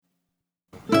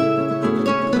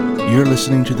You're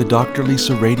listening to the Dr.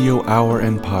 Lisa Radio Hour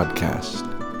and Podcast,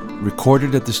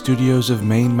 recorded at the studios of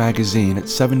Maine Magazine at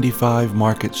 75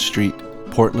 Market Street,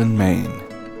 Portland, Maine.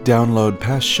 Download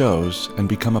past shows and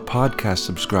become a podcast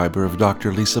subscriber of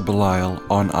Dr. Lisa Belisle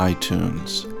on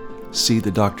iTunes. See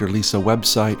the Dr. Lisa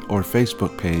website or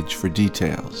Facebook page for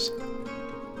details.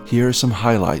 Here are some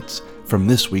highlights from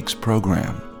this week's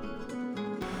program.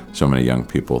 So many young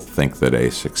people think that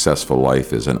a successful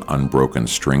life is an unbroken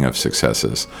string of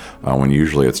successes, when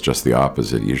usually it's just the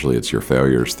opposite. Usually it's your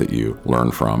failures that you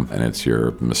learn from, and it's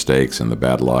your mistakes and the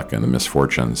bad luck and the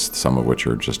misfortunes, some of which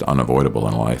are just unavoidable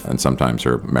in life, and sometimes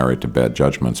are married to bad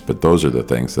judgments. But those are the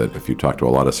things that if you talk to a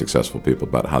lot of successful people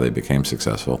about how they became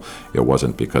successful, it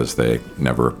wasn't because they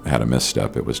never had a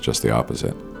misstep, it was just the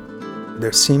opposite.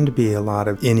 There seemed to be a lot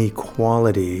of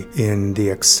inequality in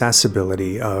the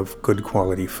accessibility of good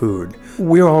quality food.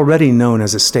 We're already known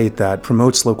as a state that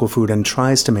promotes local food and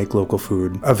tries to make local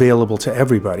food available to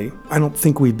everybody. I don't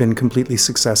think we've been completely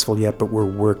successful yet, but we're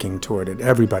working toward it.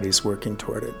 Everybody's working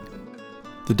toward it.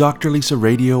 The Dr. Lisa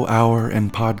Radio Hour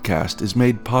and Podcast is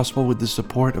made possible with the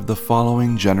support of the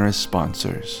following generous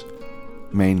sponsors: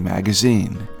 Maine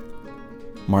Magazine,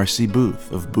 Marcy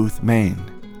Booth of Booth, Maine,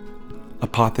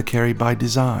 Apothecary by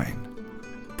Design,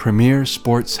 Premier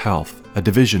Sports Health, a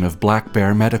division of Black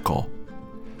Bear Medical,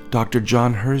 Dr.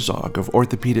 John Herzog of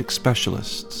Orthopedic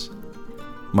Specialists,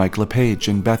 Mike LePage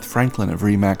and Beth Franklin of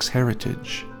Remax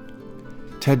Heritage,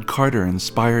 Ted Carter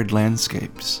Inspired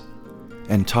Landscapes,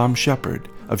 and Tom Shepard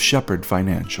of Shepard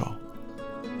Financial.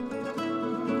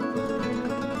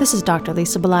 This is Dr.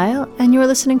 Lisa Belisle, and you are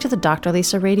listening to the Dr.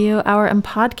 Lisa Radio Hour and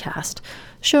Podcast,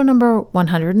 show number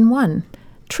 101.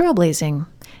 Trailblazing,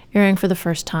 airing for the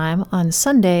first time on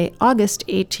Sunday, August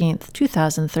 18th,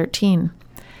 2013.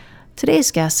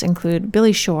 Today's guests include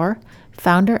Billy Shore,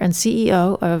 founder and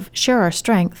CEO of Share Our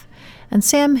Strength, and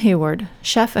Sam Hayward,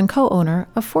 chef and co-owner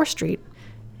of 4th Street.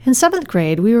 In 7th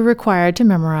grade, we were required to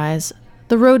memorize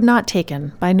The Road Not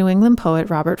Taken by New England poet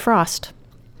Robert Frost.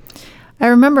 I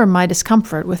remember my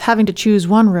discomfort with having to choose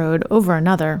one road over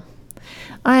another.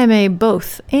 I am a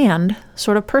both-and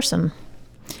sort of person.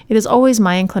 It is always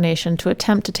my inclination to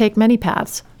attempt to take many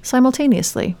paths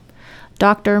simultaneously.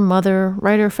 Doctor, mother,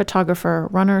 writer, photographer,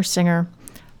 runner, singer.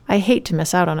 I hate to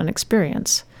miss out on an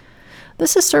experience.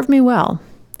 This has served me well,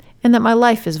 in that my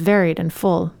life is varied and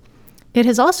full. It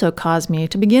has also caused me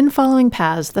to begin following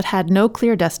paths that had no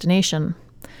clear destination.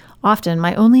 Often,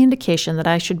 my only indication that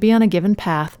I should be on a given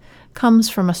path comes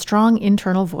from a strong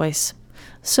internal voice.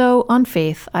 So, on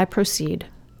faith, I proceed.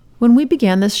 When we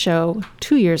began this show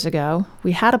 2 years ago,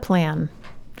 we had a plan.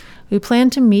 We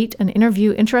planned to meet and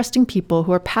interview interesting people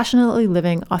who are passionately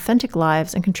living authentic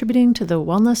lives and contributing to the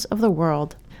wellness of the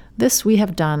world. This we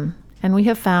have done, and we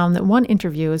have found that one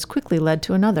interview has quickly led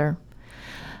to another.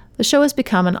 The show has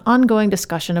become an ongoing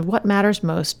discussion of what matters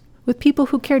most with people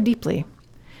who care deeply.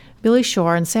 Billy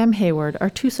Shore and Sam Hayward are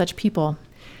two such people.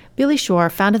 Billy Shore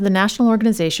founded the national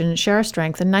organization Share Our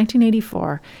Strength in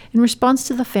 1984 in response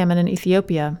to the famine in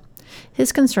Ethiopia.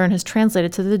 His concern has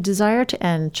translated to the desire to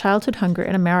end childhood hunger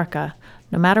in America,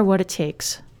 no matter what it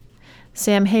takes.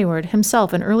 Sam Hayward,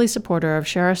 himself an early supporter of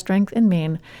Share Our Strength in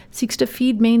Maine, seeks to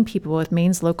feed Maine people with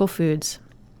Maine's local foods.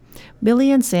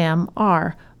 Billy and Sam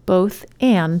are both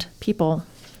and people.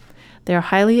 They are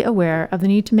highly aware of the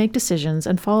need to make decisions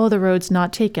and follow the roads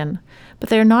not taken, but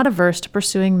they are not averse to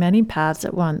pursuing many paths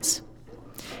at once.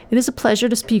 It is a pleasure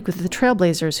to speak with the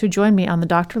trailblazers who join me on the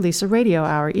Dr. Lisa Radio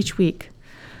Hour each week.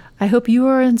 I hope you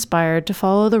are inspired to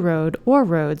follow the road or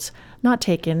roads not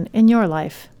taken in your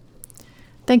life.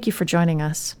 Thank you for joining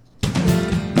us.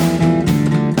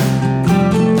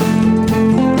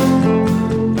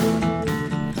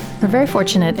 We're very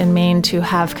fortunate in Maine to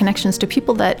have connections to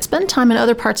people that spend time in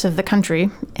other parts of the country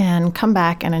and come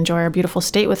back and enjoy our beautiful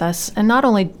state with us, and not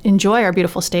only enjoy our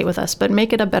beautiful state with us, but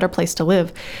make it a better place to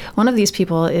live. One of these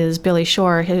people is Billy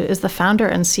Shore, who is the founder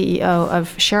and CEO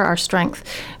of Share Our Strength,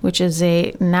 which is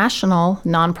a national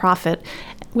nonprofit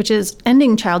which is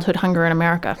ending childhood hunger in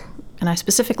America. And I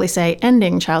specifically say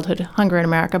ending childhood hunger in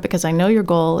America because I know your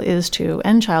goal is to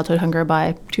end childhood hunger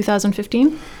by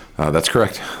 2015. That's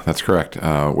correct. That's correct.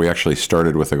 We actually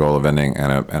started with the goal of ending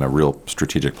and a real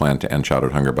strategic plan to end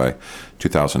childhood hunger by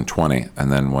 2020.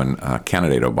 And then when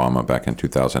candidate Obama back in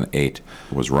 2008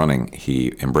 was running,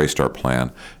 he embraced our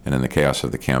plan. And in the chaos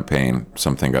of the campaign,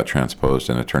 something got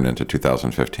transposed and it turned into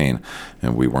 2015.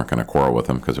 And we weren't going to quarrel with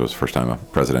him because it was the first time a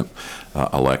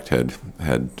president-elect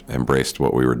had embraced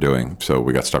what we were doing. So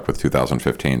we got stuck with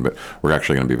 2015. But we're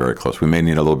actually going to be very close. We may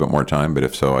need a little bit more time, but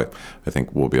if so, I think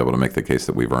we'll be able to make the case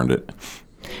that we've earned it.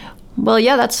 Well,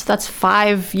 yeah, that's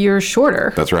 5 years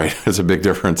shorter. That's right. It's a big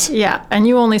difference. Yeah, and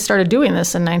you only started doing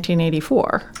this in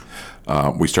 1984.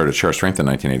 We started Share Strength in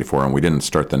 1984, and we didn't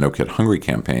start the No Kid Hungry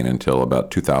campaign until about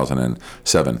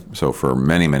 2007. So for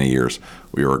many, many years,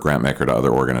 we were a grant maker to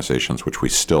other organizations, which we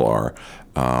still are.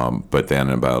 But then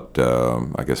about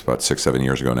 6-7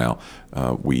 years ago now,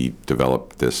 we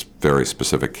developed this very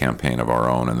specific campaign of our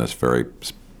own and this very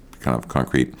kind of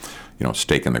concrete,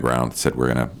 stake in the ground, said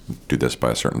we're going to do this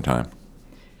by a certain time.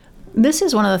 This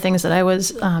is one of the things that I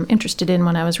was interested in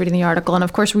when I was reading the article, and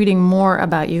of course reading more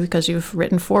about you because you've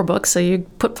written 4 books, so you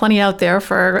put plenty out there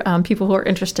for people who are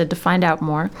interested to find out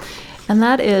more. And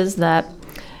that is that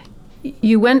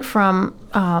you went from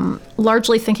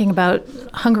largely thinking about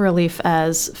hunger relief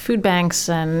as food banks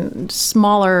and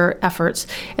smaller efforts,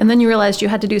 and then you realized you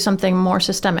had to do something more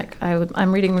systemic.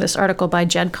 I'm reading this article by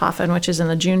Jed Coffin, which is in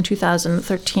the June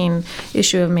 2013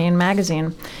 issue of Maine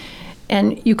Magazine.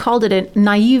 And you called it a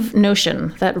naive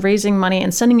notion that raising money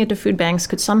and sending it to food banks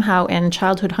could somehow end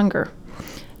childhood hunger.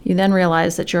 You then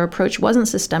realized that your approach wasn't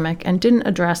systemic and didn't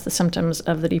address the symptoms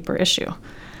of the deeper issue.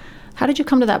 How did you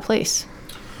come to that place?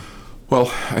 Well,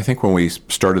 I think when we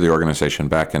started the organization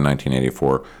back in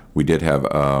 1984, we did have,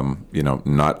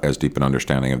 not as deep an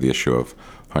understanding of the issue of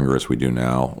hunger as we do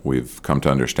now. We've come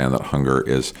to understand that hunger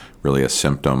is really a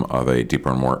symptom of a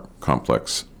deeper and more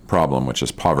complex problem, which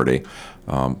is poverty.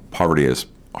 Poverty is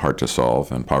hard to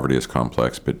solve, and poverty is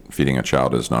complex, but feeding a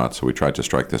child is not. So we tried to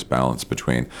strike this balance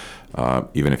between,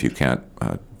 even if you can't,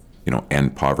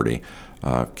 end poverty,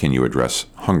 can you address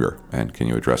hunger, and can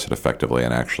you address it effectively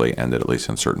and actually end it, at least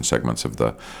in certain segments of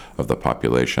the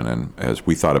population? And as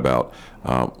we thought about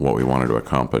what we wanted to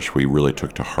accomplish, we really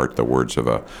took to heart the words of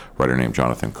a writer named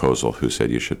Jonathan Kozol, who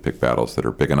said you should pick battles that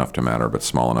are big enough to matter but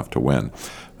small enough to win,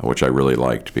 which I really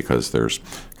liked, because there's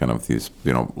kind of these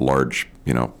large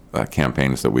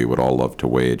campaigns that we would all love to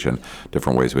wage and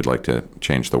different ways we'd like to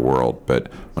change the world.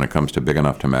 But when it comes to big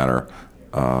enough to matter,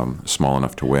 small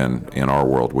enough to win, in our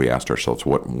world, we asked ourselves,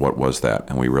 what was that?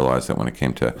 And we realized that when it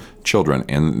came to children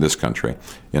in this country,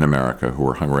 in America, who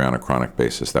were hungry on a chronic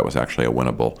basis, that was actually a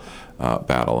winnable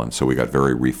battle. And so we got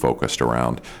very refocused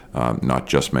around not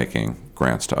just making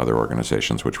grants to other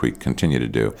organizations, which we continue to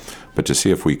do, but to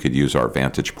see if we could use our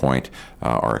vantage point,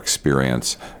 our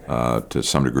experience, to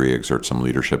some degree exert some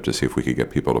leadership to see if we could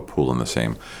get people to pull in the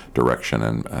same direction.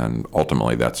 And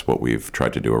ultimately, that's what we've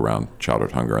tried to do around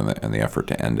childhood hunger and the effort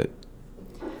to end it.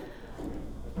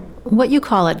 What you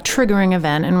call a triggering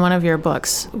event in one of your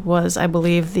books was, I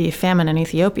believe, the famine in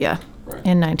Ethiopia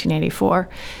in 1984.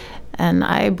 And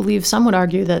I believe some would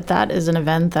argue that that is an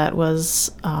event that was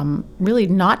really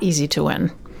not easy to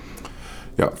win.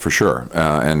 Yeah, for sure.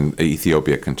 And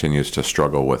Ethiopia continues to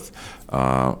struggle with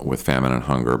famine and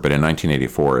hunger. But in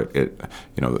 1984, it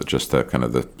just the kind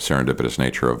of the serendipitous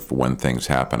nature of when things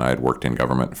happen. I had worked in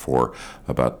government for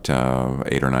about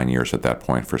 8 or 9 years at that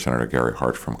point for Senator Gary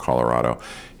Hart from Colorado.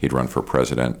 He'd run for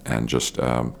president and just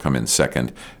come in second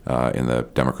in the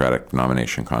Democratic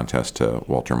nomination contest to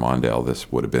Walter Mondale.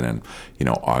 This would have been in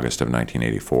August of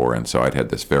 1984, and so I'd had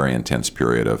this very intense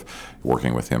period of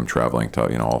working with him, traveling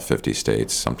to all 50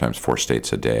 states, sometimes 4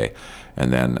 states a day,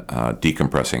 and then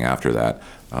decompressing after that.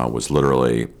 Was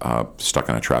literally stuck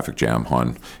in a traffic jam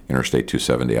on Interstate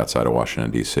 270 outside of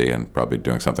Washington, D.C., and probably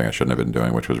doing something I shouldn't have been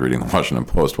doing, which was reading the Washington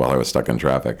Post while I was stuck in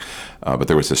traffic. But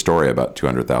there was this story about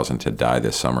 200,000 to die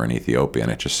this summer in Ethiopia,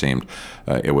 and it just seemed,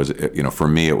 for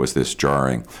me, it was this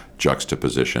jarring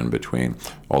juxtaposition between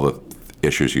all the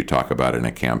issues you talk about in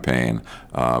a campaign,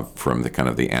 from the kind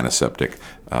of the antiseptic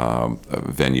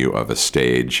venue of a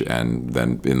stage, and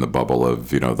then in the bubble of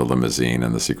the limousine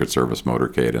and the Secret Service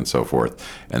motorcade and so forth,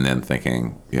 and then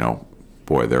thinking,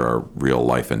 boy, there are real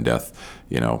life and death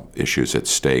issues at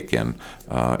stake in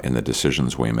the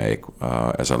decisions we make,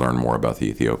 as I learned more about the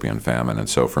Ethiopian famine. And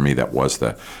so for me, that was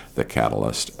the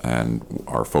catalyst, and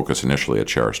our focus initially at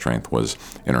Share Strength was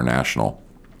international.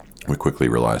 We quickly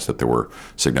realized that there were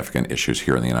significant issues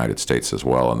here in the United States as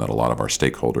well, and that a lot of our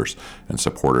stakeholders and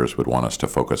supporters would want us to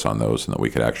focus on those, and that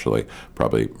we could actually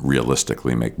probably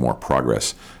realistically make more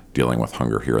progress dealing with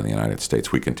hunger here in the United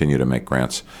States. We continue to make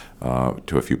grants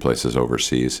to a few places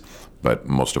overseas, but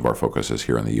most of our focus is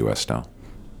here in the U.S. now.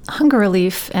 Hunger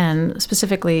relief, and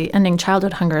specifically ending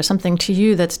childhood hunger, is something to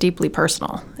you that's deeply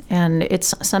personal. And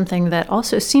it's something that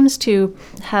also seems to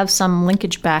have some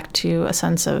linkage back to a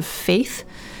sense of faith.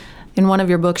 In one of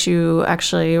your books, you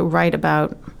actually write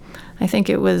about, I think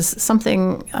it was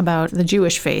something about the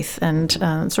Jewish faith and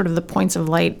sort of the points of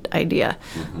light idea.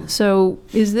 Mm-hmm. So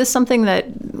is this something that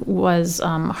was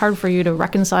hard for you to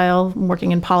reconcile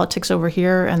working in politics over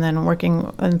here and then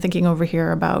working and thinking over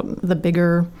here about the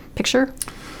bigger picture?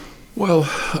 Well,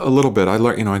 a little bit. I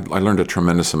learned a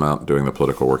tremendous amount doing the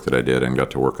political work that I did, and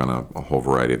got to work on a whole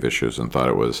variety of issues, and thought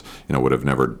it was, would have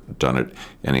never done it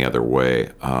any other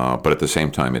way. But at the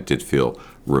same time, it did feel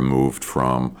removed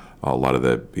from a lot of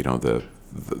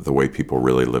the way people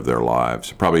really live their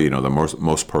lives. Probably, the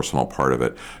most personal part of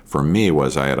it for me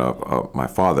was I had my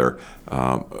father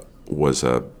was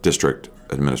a district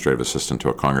administrative assistant to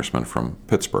a congressman from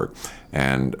Pittsburgh,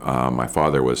 and my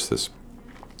father was this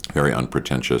very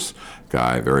unpretentious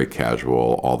guy, very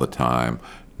casual all the time,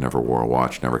 never wore a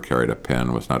watch, never carried a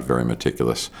pen, was not a very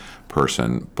meticulous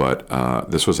person. But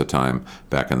this was a time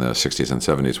back in the 60s and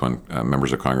 70s when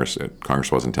members of Congress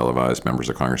wasn't televised, members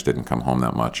of Congress didn't come home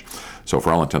that much. So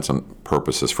for all intents and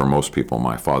purposes, for most people,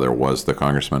 my father was the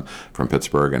congressman from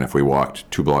Pittsburgh, and if we walked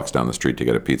 2 blocks down the street to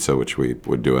get a pizza, which we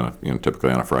would do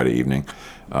typically on a Friday evening,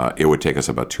 it would take us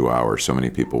about 2 hours. So many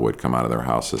people would come out of their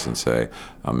houses and say,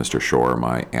 Mr. Shore,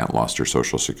 my aunt lost her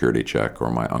Social Security check,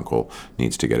 or my uncle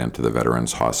needs to get into the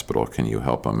Veterans Hospital. Can you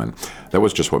help him? And that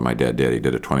was just what my dad did. He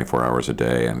did it 24 hours a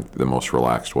day and the most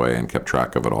relaxed way, and kept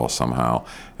track of it all somehow.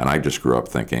 And I just grew up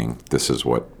thinking, this is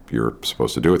what you're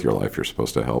supposed to do with your life. You're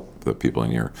supposed to help the people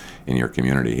in your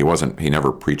community. He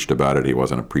never preached about it. He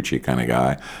wasn't a preachy kind of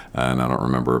guy. And I don't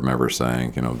remember him ever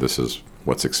saying, this is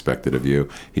what's expected of you.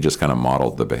 He just kind of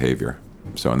modeled the behavior.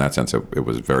 So in that sense, it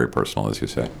was very personal, as you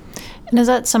say. And is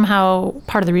that somehow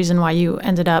part of the reason why you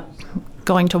ended up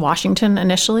going to Washington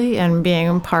initially and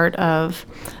being part of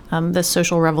this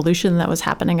social revolution that was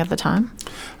happening at the time?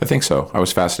 I think so. I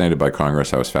was fascinated by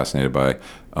Congress. I was fascinated by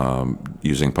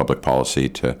using public policy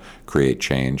to create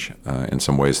change in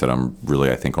some ways that I'm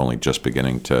really, I think, only just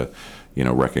beginning to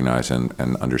recognize and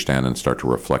understand and start to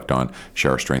reflect on.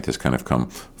 Share Our Strength has kind of come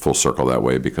full circle that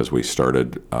way, because we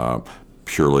started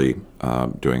purely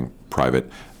doing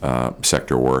private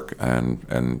sector work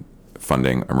and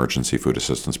funding emergency food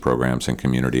assistance programs and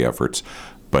community efforts,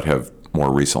 but have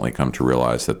more recently come to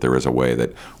realize that there is a way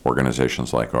that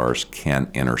organizations like ours can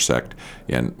intersect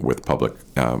with public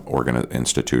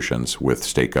institutions, with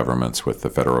state governments, with the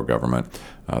federal government.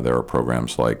 There are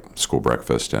programs like school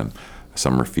breakfast and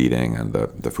summer feeding and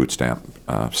the food stamp,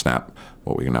 SNAP,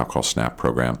 what we now call SNAP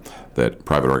program, that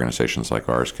private organizations like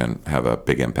ours can have a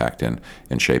big impact in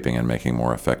shaping and making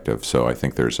more effective. So I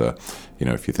think there's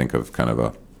if you think of kind of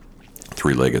a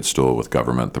three-legged stool with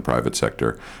government, the private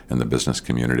sector, and the business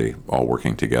community all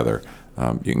working together,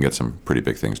 you can get some pretty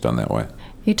big things done that way.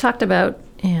 You talked about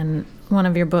in one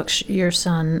of your books your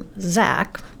son,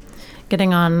 Zach,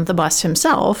 getting on the bus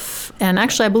himself. And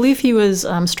actually, I believe he was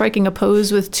striking a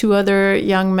pose with 2 other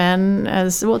young men.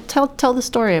 Tell the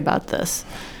story about this.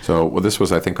 So, this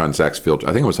was, I think, on Zach's field.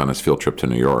 I think it was on his field trip to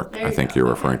New York. I think you're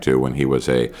referring to when he was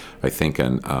an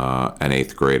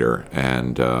 8th grader,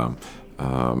 and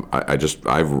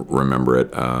I remember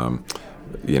it,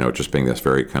 just being this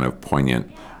very kind of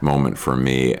poignant moment for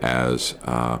me as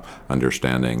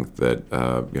understanding that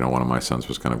one of my sons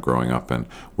was kind of growing up and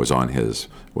was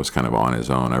kind of on his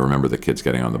own. I remember the kids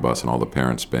getting on the bus and all the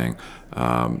parents being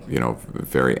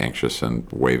very anxious and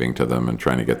waving to them and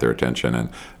trying to get their attention. And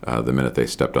the minute they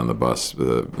stepped on the bus,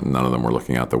 none of them were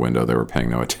looking out the window. They were paying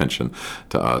no attention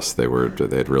to us. They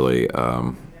had really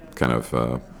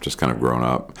just kind of grown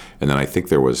up. And then I think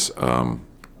there was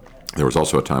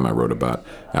also a time I wrote about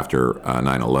after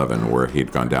 9/11 where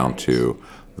he'd gone down to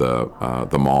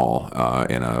the mall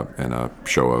in a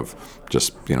show of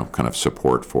just kind of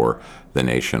support for the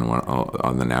nation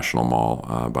on the National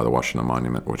Mall by the Washington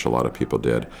Monument, which a lot of people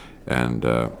did. And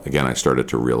again, I started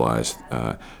to realize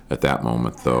at that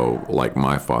moment, though, like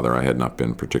my father, I had not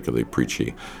been particularly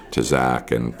preachy to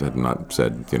Zach and had not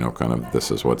said, kind of,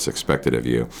 this is what's expected of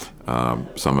you.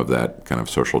 Some of that kind of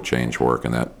social change work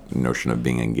and that notion of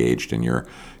being engaged in your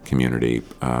community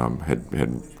had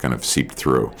kind of seeped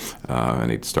through, and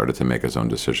he started to make his own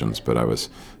decisions. But I was,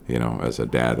 as a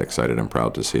dad, excited and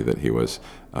proud to see that he was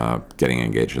getting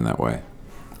engaged in that way.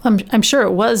 I'm sure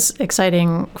it was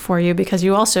exciting for you because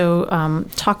you also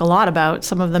talk a lot about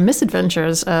some of the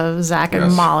misadventures of Zach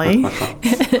and Molly,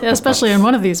 especially in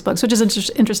one of these books, which is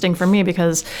interesting for me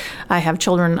because I have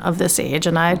children of this age,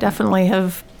 and I definitely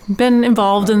have been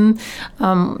involved in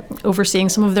overseeing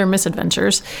some of their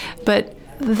misadventures. But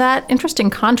that interesting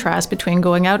contrast between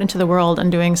going out into the world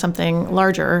and doing something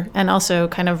larger and also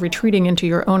kind of retreating into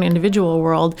your own individual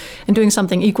world and doing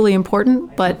something equally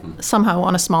important, but somehow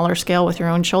on a smaller scale with your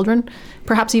own children,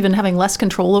 perhaps even having less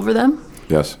control over them.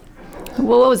 Yes.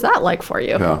 Well, what was that like for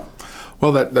you? Yeah.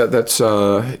 Well, that's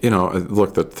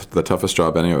look, the toughest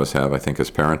job any of us have, I think, is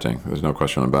parenting. There's no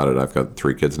question about it. I've got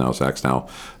 3 kids now. Zach's now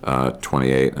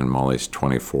 28, and Molly's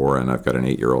 24, and I've got an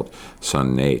 8-year-old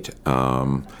son, Nate.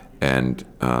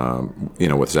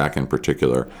 With Zach in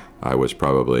particular, I was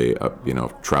probably,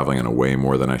 traveling in a way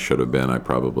more than I should have been. I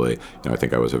probably, I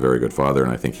think I was a very good father,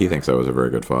 and I think he thinks I was a very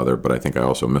good father, but I think I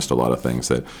also missed a lot of things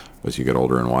that as you get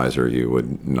older and wiser, you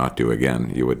would not do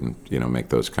again. You wouldn't, make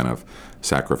those kind of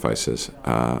sacrifices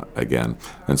again.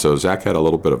 And so Zach had a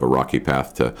little bit of a rocky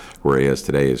path to where he is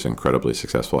today. He's incredibly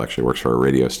successful, actually works for a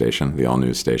radio station, the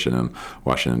all-news station in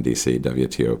Washington, D.C.,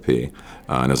 WTOP,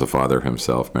 and as a father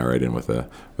himself, married and with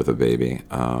a baby.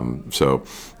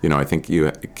 I think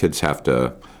kids have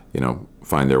to,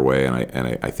 find their way, and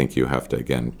I think you have to,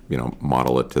 again,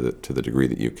 model it to the degree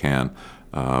that you can.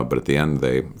 But at the end,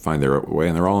 they find their way,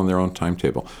 and they're all in their own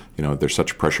timetable. There's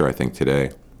such pressure, I think, today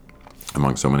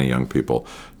among so many young people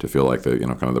to feel like the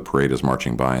kind of the parade is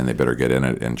marching by, and they better get in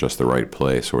it in just the right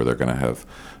place, or they're going to have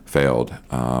failed.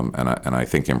 And I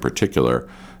think in particular,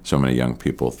 so many young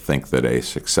people think that a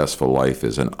successful life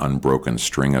is an unbroken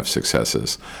string of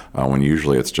successes, when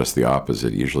usually it's just the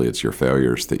opposite. Usually it's your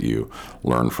failures that you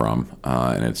learn from,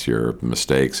 and it's your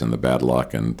mistakes and the bad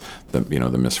luck and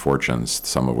the misfortunes,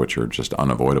 some of which are just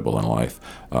unavoidable in life,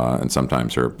 and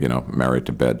sometimes are married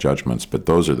to bad judgments. But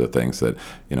those are the things that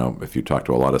if you talk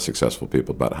to a lot of successful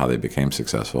people about how they became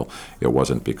successful, it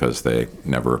wasn't because they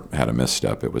never had a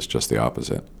misstep. It was just the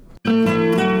opposite.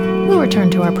 We'll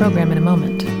return to our program in a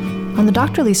moment. On the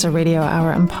Dr. Lisa Radio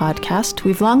Hour and podcast,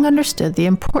 we've long understood the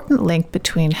important link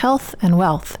between health and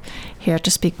wealth. Here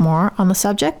to speak more on the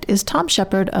subject is Tom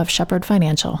Shepard of Shepard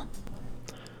Financial.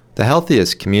 The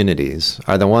healthiest communities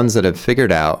are the ones that have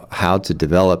figured out how to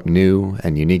develop new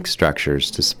and unique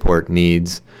structures to support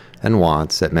needs and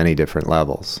wants at many different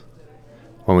levels.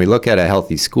 When we look at a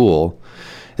healthy school,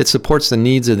 it supports the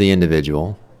needs of the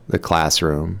individual, the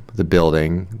classroom, the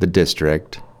building, the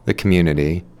district, the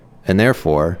community, and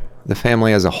therefore the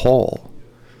family as a whole.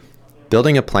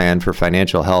 Building a plan for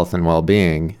financial health and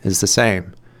well-being is the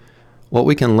same. What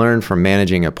we can learn from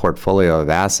managing a portfolio of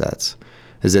assets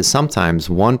is that sometimes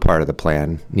one part of the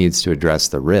plan needs to address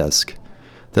the risk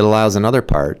that allows another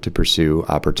part to pursue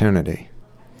opportunity.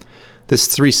 This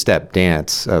 3-step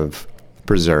dance of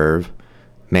preserve,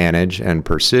 manage, and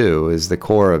pursue is the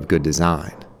core of good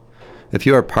design. If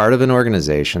you are part of an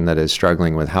organization that is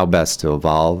struggling with how best to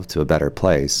evolve to a better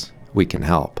place, we can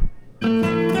help.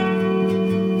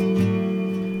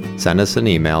 Send us an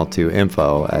email to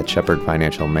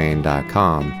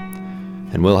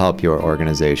info@shepherdfinancialmaine.com, and we'll help your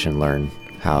organization learn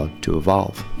how to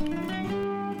evolve.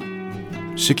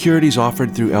 Securities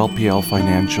offered through LPL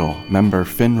Financial, member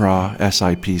FINRA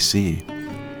SIPC.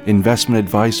 Investment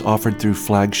advice offered through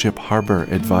Flagship Harbor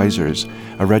Advisors,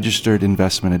 a registered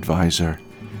investment advisor.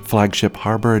 Flagship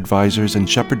Harbor Advisors and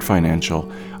Shepard Financial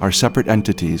are separate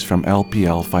entities from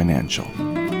LPL Financial.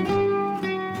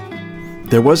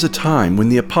 There was a time when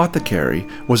the apothecary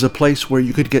was a place where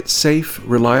you could get safe,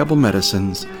 reliable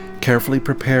medicines, carefully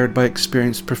prepared by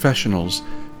experienced professionals,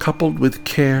 coupled with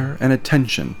care and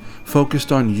attention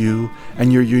focused on you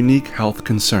and your unique health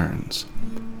concerns.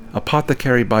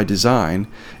 Apothecary by Design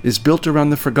is built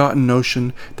around the forgotten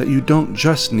notion that you don't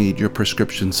just need your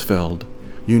prescriptions filled.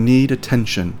 You need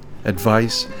attention,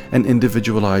 advice, and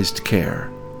individualized care.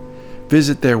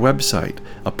 Visit their website,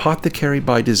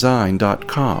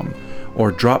 apothecarybydesign.com,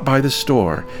 or drop by the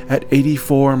store at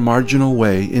 84 Marginal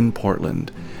Way in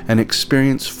Portland and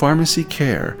experience pharmacy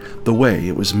care the way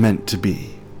it was meant to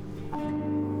be.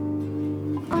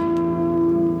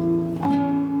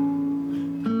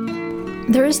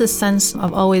 There is this sense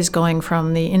of always going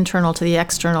from the internal to the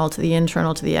external to the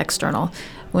internal to the external.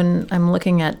 When I'm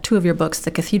looking at 2 of your books,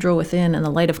 The Cathedral Within and The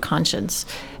Light of Conscience,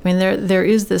 I mean, there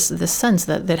is this sense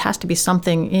that there has to be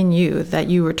something in you that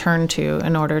you return to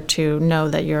in order to know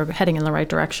that you're heading in the right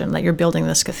direction, that you're building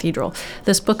this cathedral.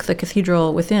 This book, The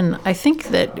Cathedral Within, I think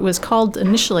that it was called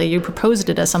initially, you proposed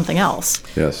it as something else.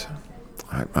 Yes.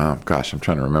 I'm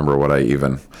trying to remember what I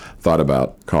even thought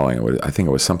about calling it. I think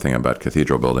it was something about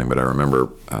cathedral building, but I remember,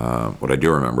 what I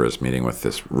do remember is meeting with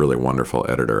this really wonderful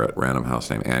editor at Random House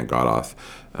named Ann Godoff,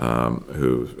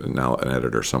 who's now an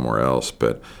editor somewhere else.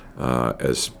 But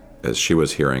as she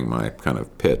was hearing my kind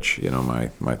of pitch,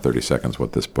 my 30 seconds,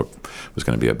 what this book was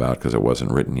going to be about, because it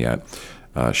wasn't written yet,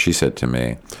 she said to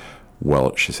me,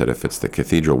 well, she said, if it's the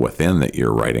cathedral within that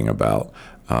you're writing about,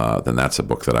 then that's a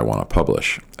book that I want to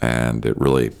publish. And it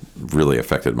really, really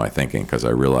affected my thinking, because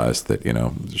I realized that,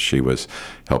 she was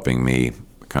helping me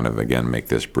kind of, again, make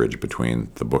this bridge between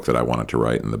the book that I wanted to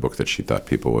write and the book that she thought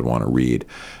people would want to read,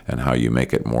 and how you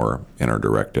make it more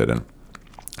inner-directed. And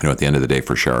at the end of the day,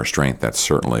 for Share Our Strength, that's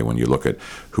certainly, when you look at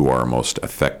who our most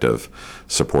effective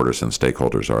supporters and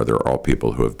stakeholders are, they're all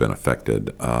people who have been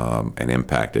affected and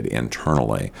impacted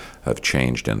internally, have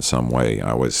changed in some way.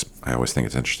 I always think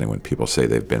it's interesting when people say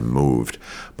they've been moved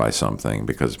by something,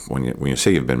 because when you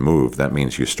say you've been moved, that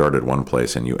means you started one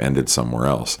place and you ended somewhere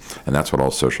else. And that's what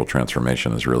all social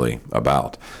transformation is really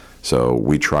about. So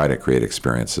we try to create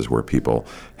experiences where people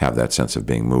have that sense of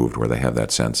being moved, where they have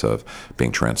that sense of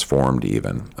being transformed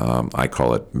even. I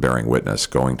call it bearing witness,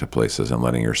 going to places and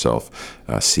letting yourself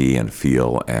see and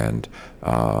feel and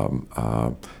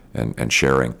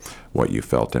sharing what you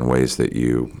felt in ways that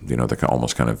that can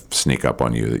almost kind of sneak up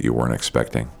on you that you weren't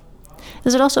expecting.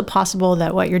 Is it also possible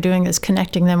that what you're doing is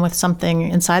connecting them with something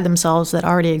inside themselves that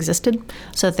already existed,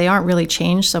 so that they aren't really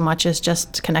changed so much as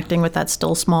just connecting with that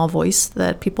still small voice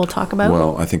that people talk about?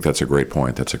 Well, I think that's a great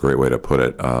point. That's a great way to put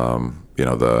it.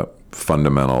 The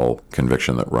fundamental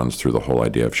conviction that runs through the whole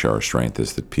idea of Share Our Strength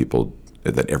is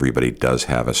that everybody does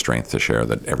have a strength to share,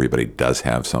 that everybody does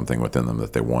have something within them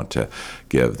that they want to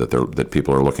give, that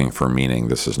people are looking for meaning.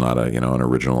 This is not an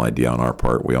original idea on our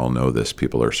part. We all know this.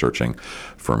 People are searching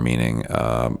for meaning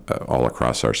all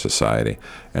across our society.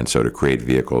 And so to create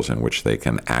vehicles in which they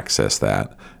can access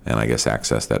that, and I guess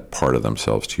access that part of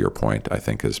themselves, to your point, I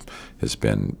think has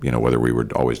been, whether we were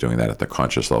always doing that at the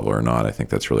conscious level or not, I think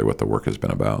that's really what the work has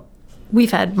been about.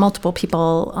 We've had multiple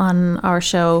people on our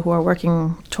show who are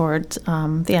working towards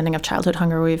the ending of childhood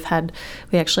hunger. We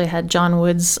actually had John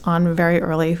Woods on very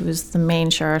early, who's the main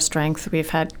Share Our Strength. We've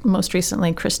had most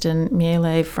recently Kristen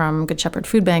Miele from Good Shepherd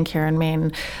Food Bank here in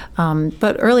Maine.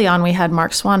 But early on, we had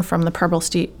Mark Swan from the Preble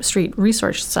Street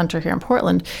Research Center here in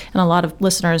Portland. And a lot of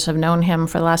listeners have known him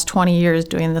for the last 20 years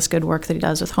doing this good work that he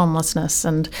does with homelessness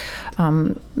and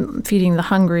feeding the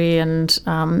hungry and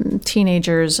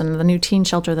teenagers and the new teen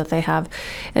shelter that they have.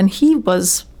 And he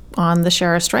was on the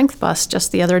Share Our Strength bus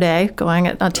just the other day, going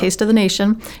at a Taste of the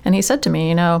Nation, and he said to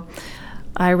me,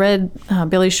 I read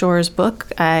Billy Shore's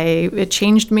book. It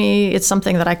changed me. It's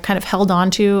something that I kind of held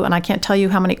on to, and I can't tell you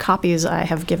how many copies I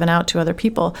have given out to other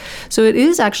people. So it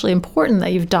is actually important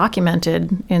that you've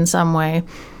documented in some way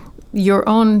your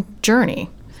own journey,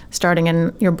 starting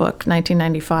in your book,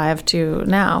 1995 to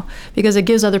now, because it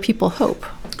gives other people hope.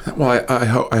 Well,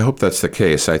 I hope that's the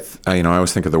case. I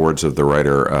always think of the words of the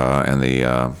writer and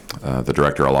the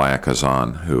director Elia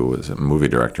Kazan, who was a movie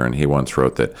director, and he once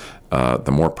wrote that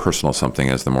the more personal something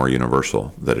is, the more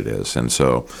universal that it is. And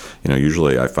so,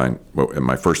 usually I find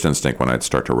my first instinct when I'd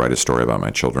start to write a story about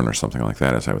my children or something like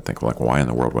that is I would think, why in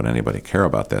the world would anybody care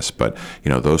about this? But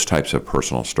those types of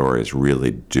personal stories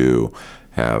really do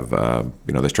have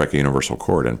they strike a universal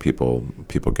chord, and people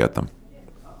get them.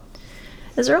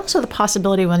 Is there also the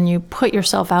possibility, when you put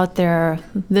yourself out there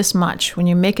this much, when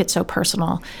you make it so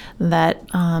personal, that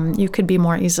you could be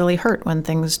more easily hurt when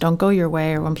things don't go your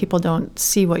way, or when people don't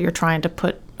see what you're trying to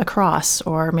put across,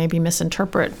 or maybe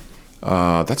misinterpret?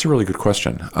 That's a really good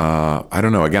question. I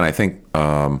don't know. Again, I think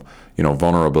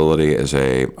vulnerability is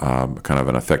a kind of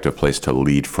an effective place to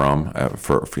lead from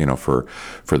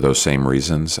for those same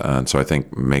reasons. And so I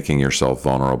think making yourself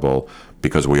vulnerable,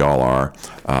 because we all are,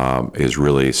 is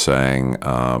really saying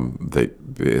that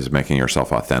is making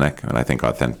yourself authentic. And I think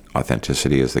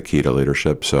authenticity is the key to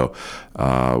leadership. So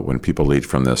when people lead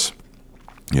from this,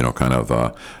 kind of,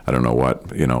 I don't know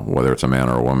what, whether it's a man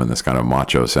or a woman, this kind of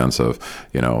macho sense of,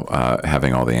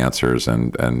 having all the answers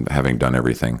and having done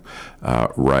everything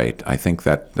right. I think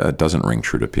that doesn't ring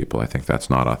true to people. I think that's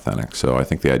not authentic. So I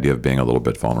think the idea of being a little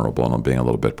bit vulnerable and being a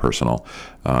little bit personal,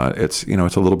 it's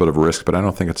a little bit of a risk, but I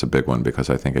don't think it's a big one, because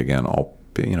I think, again,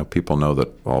 people know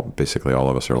that basically all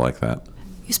of us are like that.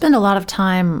 You spend a lot of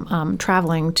time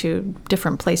traveling to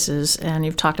different places, and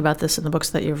you've talked about this in the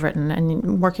books that you've written,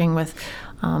 and working with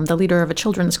the leader of a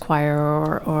children's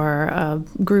choir or a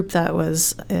group that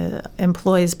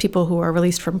employs people who are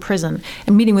released from prison,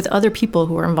 and meeting with other people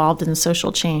who are involved in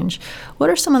social change. What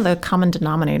are some of the common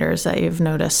denominators that you've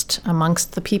noticed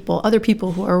amongst the other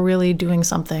people who are really doing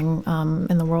something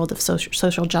in the world of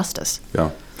social justice?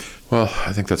 Yeah. Well,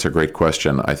 I think that's a great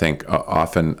question. I think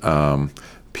often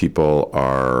people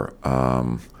are,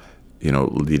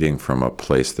 leading from a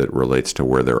place that relates to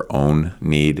where their own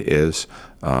need is.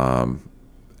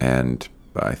 And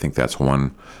I think that's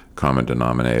one common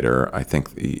denominator. I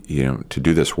think, to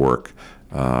do this work,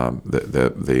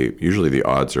 usually the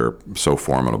odds are so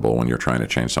formidable when you're trying to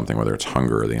change something, whether it's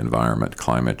hunger, the environment,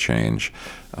 climate change,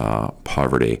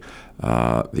 poverty.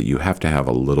 that you have to have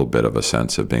a little bit of a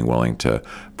sense of being willing to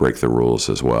break the rules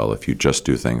as well. If you just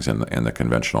do things in the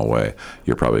conventional way,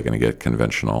 you're probably going to get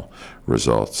conventional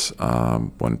results.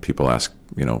 When people ask,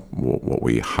 what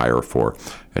we hire for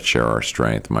at Share Our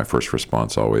Strength, my first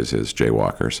response always is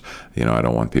jaywalkers. I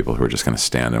don't want people who are just going to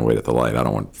stand and wait at the light. I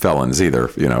don't want felons either,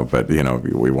 but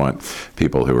we want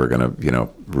people who are going to,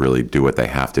 really do what they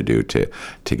have to do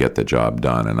to get the job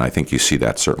done. And I think you see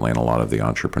that certainly in a lot of the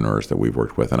entrepreneurs that we've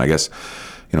worked with. And I guess,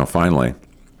 finally,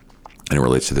 and it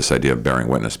relates to this idea of bearing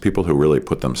witness, people who really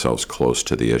put themselves close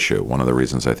to the issue. One of the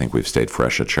reasons I think we've stayed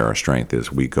fresh at Share Our Strength is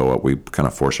we kind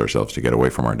of force ourselves to get away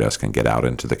from our desk and get out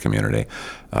into the community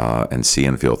and see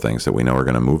and feel things that we know are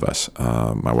going to move us.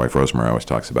 My wife Rosemary always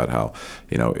talks about how,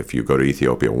 if you go to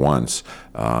Ethiopia once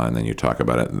and then you talk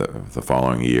about it the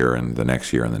following year and the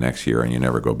next year and the next year and you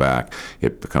never go back,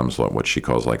 it becomes what she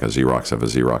calls like a Xerox of a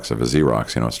Xerox of a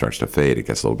Xerox. It starts to fade. It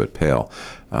gets a little bit pale.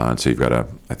 And so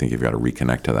I think you've got to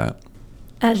reconnect to that.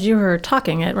 As you were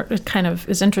talking, it kind of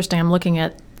is interesting. I'm looking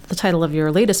at the title of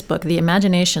your latest book, The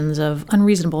Imaginations of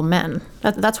Unreasonable Men.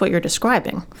 That's what you're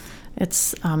describing.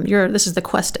 It's this is the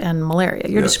quest to end malaria.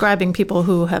 You're describing people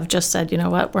who have just said,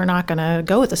 we're not going to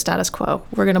go with the status quo.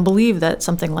 We're going to believe that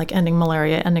something like ending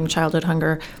malaria, ending childhood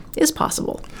hunger is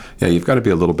possible. Yeah, you've got to be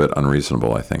a little bit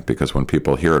unreasonable, I think, because when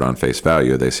people hear it on face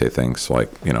value, they say things like,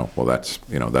 that's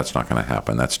not going to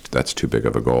happen. That's too big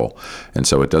of a goal. And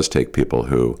so it does take people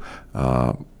who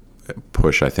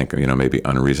push, I think, maybe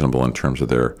unreasonable in terms of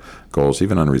their goals,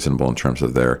 even unreasonable in terms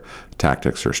of their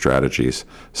tactics or strategies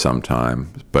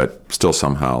sometime, but still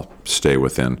somehow stay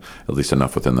within, at least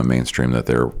enough within the mainstream that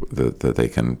they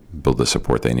can build the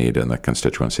support they need and the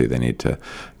constituency they need to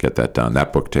get that done.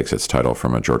 That book takes its title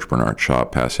from a George Bernard Shaw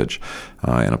passage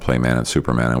in a play Man and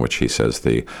Superman, in which he says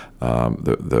the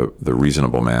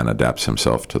reasonable man adapts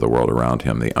himself to the world around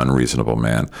him. The unreasonable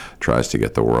man tries to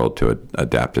get the world to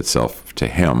adapt itself to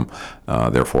him.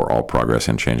 Therefore, all progress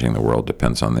in changing the world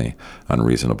depends on the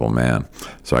unreasonable man.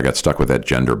 So I got stuck with that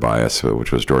gender bias,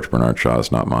 which was George Bernard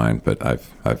Shaw's, not mine, but I've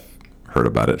heard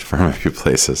about it from a few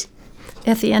places.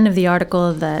 At the end of the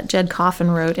article that Jed Coffin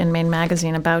wrote in Maine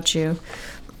Magazine about you,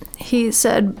 he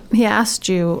asked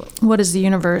you, what is the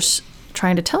universe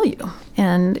trying to tell you?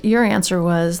 And your answer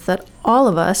was that all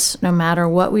of us, no matter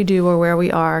what we do or where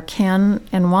we are, can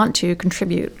and want to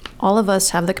contribute. All of us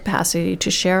have the capacity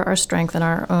to share our strength in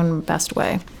our own best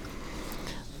way.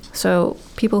 So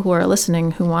people who are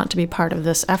listening who want to be part of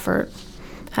this effort,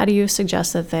 how do you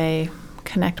suggest that they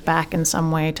connect back in some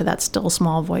way to that still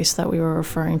small voice that we were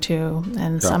referring to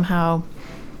and somehow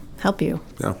help you?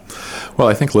 Yeah. Well,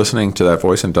 I think listening to that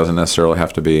voice, and doesn't necessarily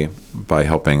have to be by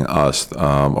helping us,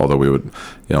 although we would,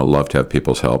 love to have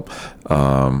people's help.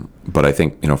 But I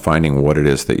think, finding what it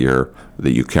is that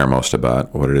you care most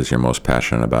about, what it is you're most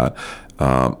passionate about,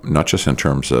 not just in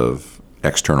terms of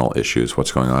external issues,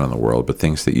 what's going on in the world, but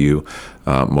things that you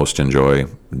most enjoy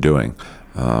doing.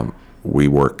 We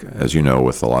work, as you know,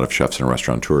 with a lot of chefs and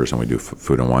restaurateurs, and we do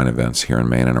food and wine events here in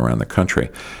Maine and around the country.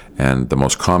 And the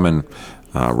most common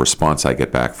response I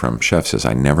get back from chefs is,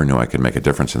 I never knew I could make a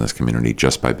difference in this community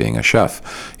just by being a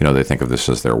chef. They think of this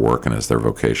as their work and as their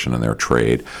vocation and their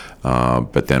trade.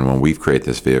 But then when we create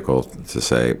this vehicle to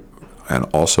say, and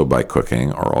also by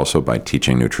cooking or also by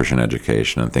teaching nutrition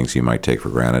education and things you might take for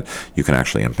granted, you can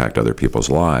actually impact other people's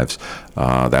lives.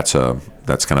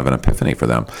 That's kind of an epiphany for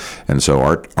them. And so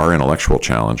our intellectual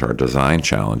challenge, our design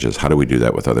challenge is, how do we do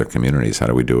that with other communities? How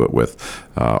do we do it with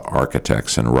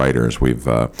architects and writers? We've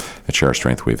at Share Our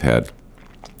Strength, we've had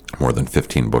more than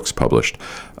 15 books published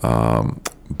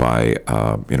by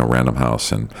Random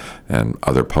House and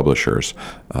other publishers,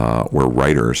 where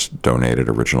writers donated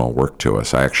original work to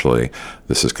us.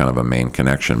 This is kind of a main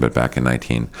connection, but back in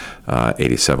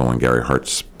 1987, when Gary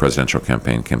Hart's presidential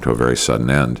campaign came to a very sudden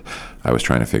end, I was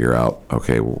trying to figure out,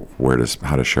 okay,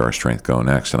 how does Share Our Strength go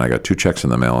next? And I got 2 checks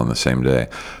in the mail on the same day.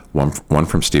 One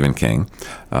from Stephen King,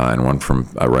 and one from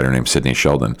a writer named Sidney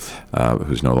Sheldon,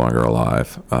 who's no longer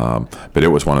alive. But it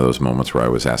was one of those moments where I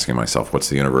was asking myself, what's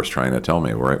the universe trying to tell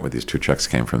me? Right, where these 2 checks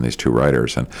came from these 2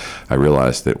 writers, and I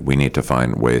realized that we need to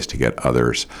find ways to get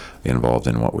others involved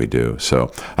in what we do.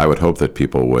 So I would hope that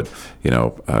people would,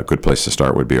 a good place to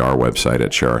start would be our website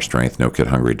at shareourstrength,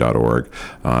 nokidhungry.org,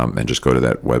 and just go to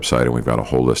that website, and we've got a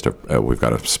whole list of, we've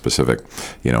got a specific,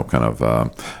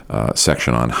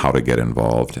 section on how to get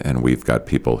involved. And we've got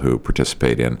people who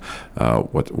participate in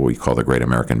what we call the Great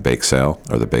American Bake Sale,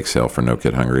 or the Bake Sale for No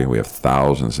Kid Hungry. We have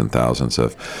thousands and thousands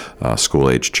of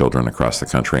school-age children across the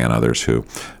country and others who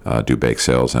do bake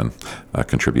sales and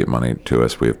contribute money to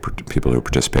us. We have people who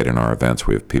participate in our events.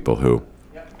 We have people who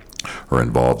are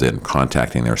involved in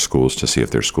contacting their schools to see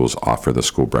if their schools offer the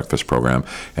school breakfast program,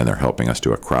 and they're helping us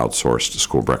do a crowdsourced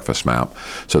school breakfast map.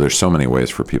 So there's so many ways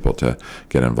for people to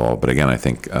get involved. But again, I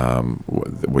think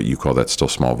what you call that still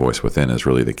small voice within is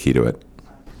really the key to it.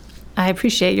 I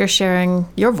appreciate your sharing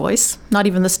your voice, not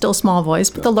even the still small voice,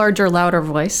 but the larger, louder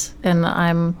voice.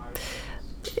 And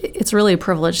it's really a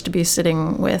privilege to be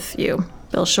sitting with you,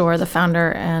 Bill Shore, the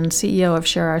founder and CEO of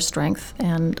Share Our Strength.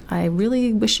 And I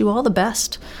really wish you all the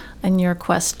best in your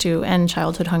quest to end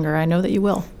childhood hunger. I know that you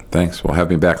will. Thanks. We'll have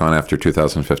me back on after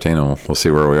 2015, and we'll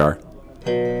see where we are.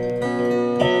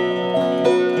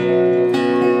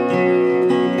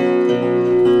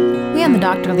 We on the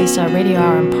Dr. Lisa Radio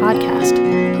Hour and Podcast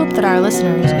hope that our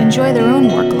listeners enjoy their own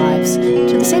work lives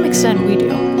to the same extent we do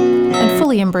and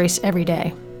fully embrace every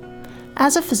day.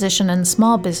 As a physician and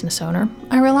small business owner,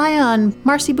 I rely on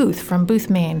Marcy Booth from Booth,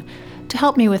 Maine, to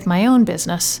help me with my own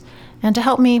business and to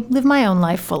help me live my own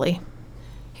life fully.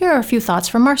 Here are a few thoughts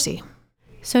from Marcy.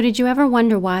 So did you ever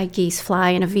wonder why geese fly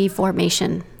in a V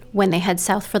formation when they head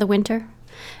south for the winter?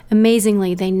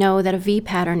 Amazingly, they know that a V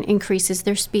pattern increases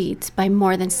their speeds by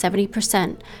more than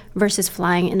 70% versus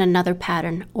flying in another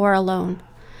pattern or alone.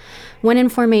 When in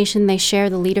formation, they share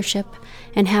the leadership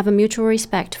and have a mutual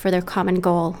respect for their common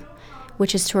goal,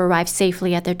 which is to arrive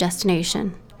safely at their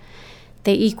destination.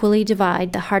 They equally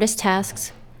divide the hardest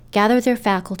tasks, gather their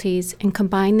faculties, and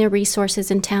combine their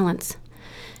resources and talents.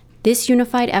 This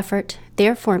unified effort,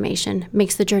 their formation,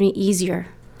 makes the journey easier.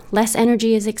 Less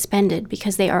energy is expended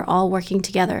because they are all working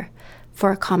together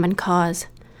for a common cause.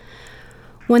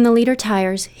 When the leader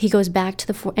tires, he goes back to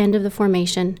the end of the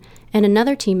formation, and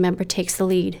another team member takes the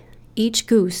lead. Each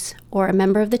goose, or a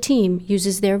member of the team,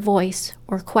 uses their voice,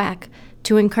 or quack,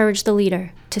 to encourage the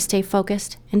leader to stay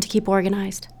focused and to keep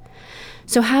organized.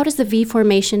 So how does the V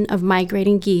formation of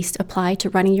migrating geese apply to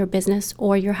running your business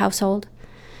or your household?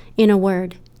 In a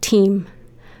word, team.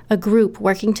 A group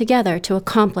working together to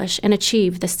accomplish and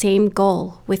achieve the same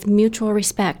goal with mutual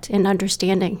respect and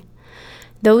understanding.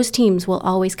 Those teams will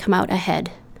always come out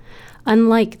ahead.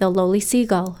 Unlike the lowly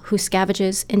seagull who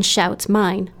scavenges and shouts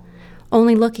mine,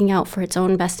 only looking out for its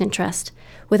own best interest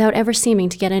without ever seeming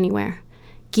to get anywhere.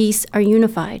 Geese are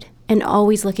unified and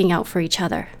always looking out for each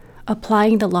other,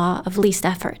 applying the law of least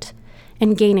effort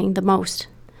and gaining the most.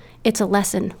 It's a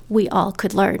lesson we all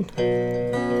could learn.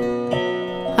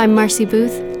 I'm Marcy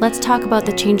Booth. Let's talk about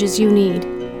the changes you need.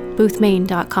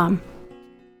 boothmaine.com.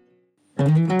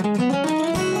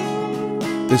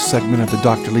 This segment of the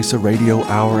Dr. Lisa Radio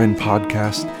Hour and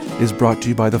Podcast is brought to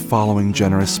you by the following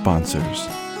generous sponsors.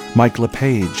 Mike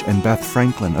LePage and Beth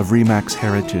Franklin of RE/MAX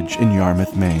Heritage in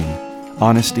Yarmouth, Maine.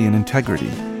 Honesty and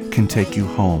integrity can take you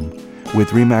home.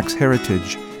 With RE/MAX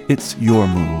Heritage, it's your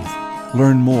move.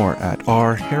 Learn more at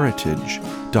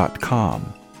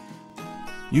rheritage.com.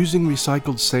 Using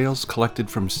recycled sails collected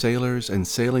from sailors and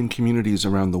sailing communities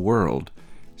around the world,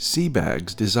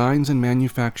 Seabags designs and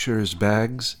manufactures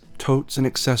bags, totes, and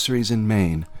accessories in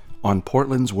Maine on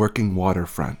Portland's working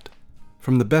waterfront.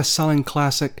 From the best-selling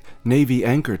classic Navy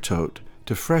Anchor Tote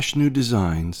to fresh new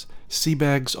designs,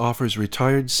 Seabags offers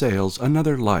retired sails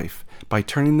another life by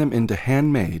turning them into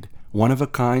handmade,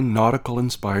 one-of-a-kind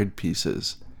nautical-inspired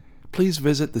pieces. Please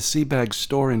visit the Seabags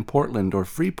store in Portland or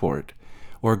Freeport,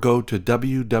 or go to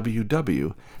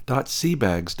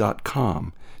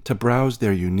www.seabags.com to browse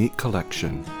their unique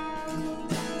collection.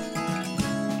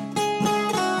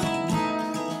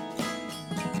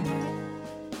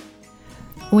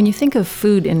 When you think of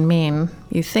food in Maine,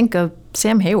 you think of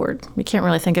Sam Hayward. You can't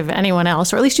really think of anyone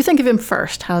else, or at least you think of him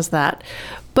first. How's that?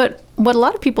 But what a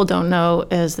lot of people don't know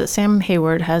is that Sam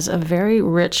Hayward has a very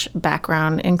rich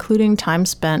background, including time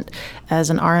spent as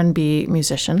an R&B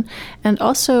musician, and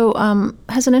also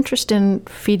has an interest in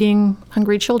feeding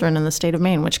hungry children in the state of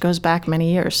Maine, which goes back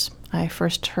many years. I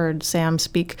first heard Sam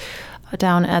speak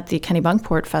down at the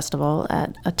Kennebunkport Festival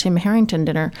at a Tim Harrington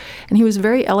dinner, and he was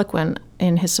very eloquent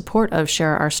in his support of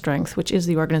Share Our Strength, which is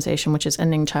the organization which is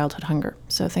ending childhood hunger.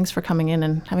 So thanks for coming in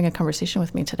and having a conversation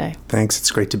with me today. Thanks.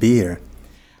 It's great to be here.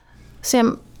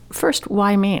 Sam, first,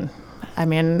 why Maine? I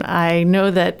mean, I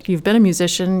know that you've been a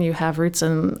musician, you have roots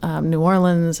in New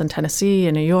Orleans and Tennessee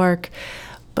and New York,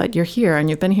 but you're here and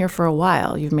you've been here for a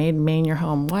while. You've made Maine your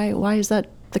home. Why is that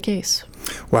the case?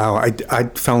 Wow, I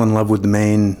fell in love with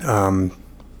Maine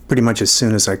pretty much as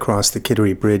soon as I crossed the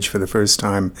Kittery Bridge for the first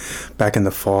time back in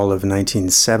the fall of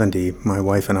 1970. My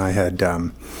wife and I had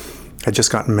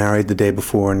just gotten married the day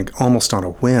before, and almost on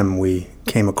a whim, we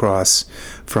came across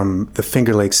from the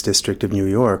Finger Lakes district of New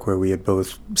York, where we had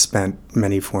both spent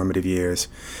many formative years,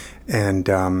 and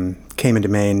came into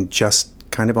Maine just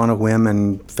kind of on a whim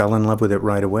and fell in love with it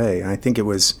right away. I think it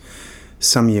was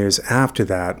some years after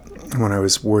that, when I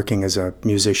was working as a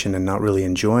musician and not really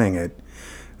enjoying it,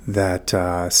 that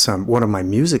one of my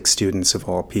music students, of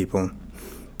all people,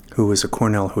 who was a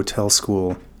Cornell Hotel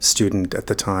School student at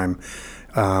the time,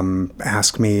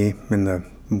 asked me in the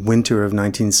winter of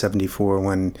 1974,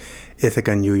 when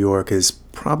Ithaca, New York is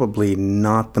probably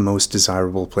not the most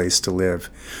desirable place to live,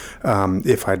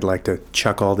 if I'd like to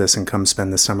chuck all this and come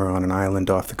spend the summer on an island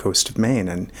off the coast of Maine.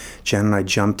 And Jen and I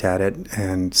jumped at it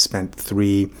and spent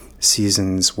 3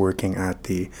 seasons working at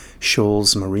the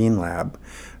Shoals Marine Lab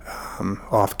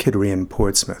off Kittery and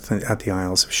Portsmouth at the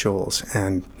Isles of Shoals.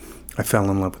 And I fell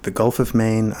in love with the Gulf of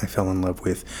Maine. I fell in love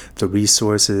with the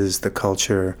resources, the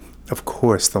culture, of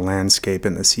course, the landscape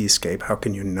and the seascape. How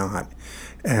can you not?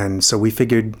 And so we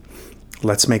figured,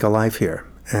 let's make a life here,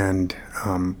 and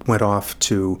went off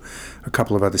to a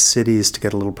couple of other cities to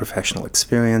get a little professional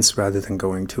experience rather than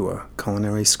going to a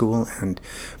culinary school. And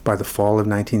by the fall of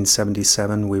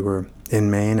 1977, we were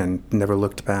in Maine and never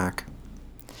looked back.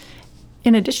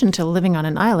 In addition to living on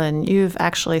an island, you've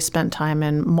actually spent time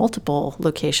in multiple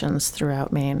locations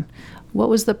throughout Maine. What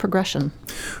was the progression?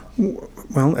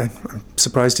 Well, I'm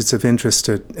surprised it's of interest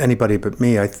to anybody but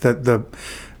me.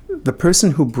 The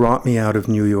person who brought me out of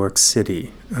New York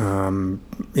City in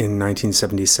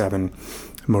 1977,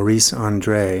 Maurice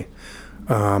André,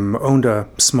 owned a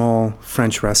small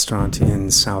French restaurant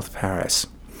in South Paris.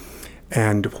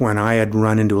 And when I had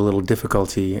run into a little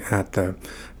difficulty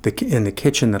in the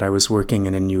kitchen that I was working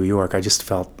in New York, I just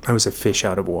felt I was a fish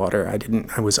out of water.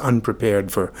 I was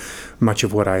unprepared for much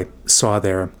of what I saw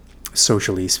there,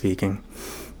 socially speaking.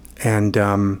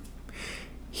 And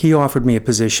he offered me a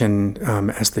position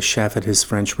as the chef at his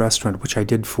French restaurant, which I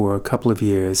did for a couple of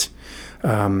years.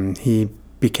 He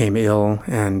became ill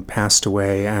and passed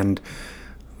away, and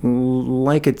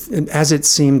as it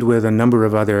seemed with a number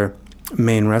of other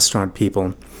Maine restaurant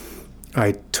people,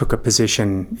 I took a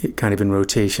position kind of in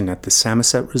rotation at the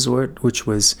Samoset Resort, which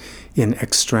was in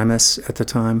Extremis at the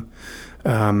time,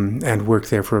 and worked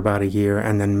there for about a year,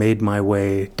 and then made my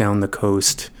way down the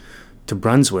coast to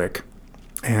Brunswick,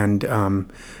 and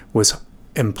was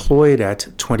employed at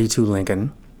 22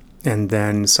 Lincoln, and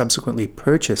then subsequently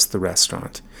purchased the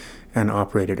restaurant and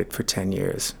operated it for 10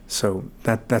 years. So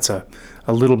that's a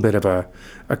little bit of a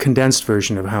condensed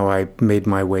version of how I made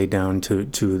my way down to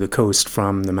the coast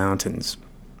from the mountains.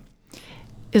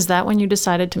 Is that when you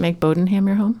decided to make Bodenham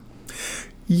your home?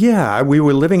 Yeah, we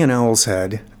were living in Owl's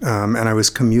Head, and I was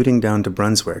commuting down to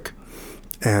Brunswick,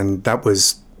 and that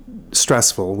was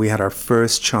stressful. We had our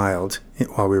first child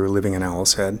while we were living in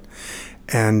Owl's Head,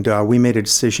 and we made a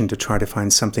decision to try to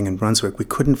find something in Brunswick. We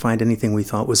couldn't find anything we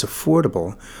thought was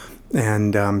affordable.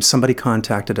 And somebody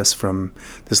contacted us from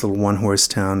this little one-horse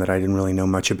town that I didn't really know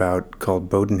much about called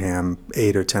Bodenham,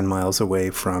 8 or 10 miles away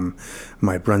from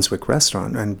my Brunswick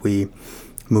restaurant. And we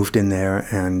moved in there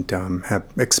and have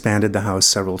expanded the house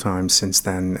several times since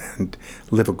then and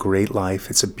live a great life.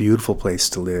 It's a beautiful place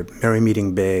to live.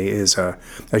 Merrymeeting Bay is,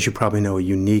 as you probably know, a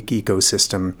unique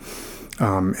ecosystem.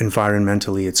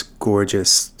 Environmentally, it's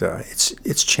gorgeous.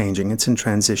 It's changing. It's in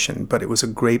transition. But it was a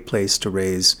great place to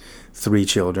raise 3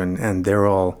 children, and they're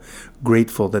all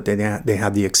grateful that they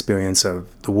had the experience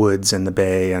of the woods and the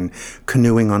bay and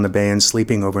canoeing on the bay and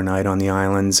sleeping overnight on the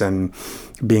islands and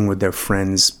being with their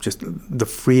friends. Just the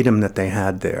freedom that they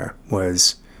had there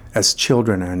was, as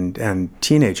children and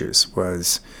teenagers,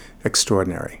 was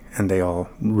extraordinary, and they all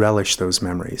relish those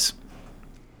memories.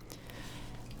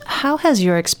 How has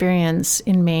your experience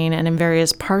in Maine and in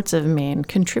various parts of Maine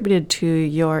contributed to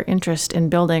your interest in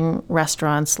building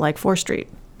restaurants like 4th Street?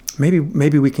 Maybe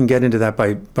we can get into that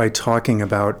by talking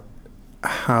about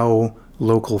how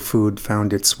local food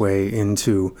found its way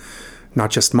into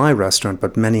not just my restaurant,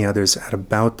 but many others at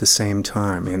about the same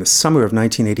time. In the summer of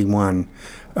 1981,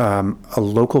 a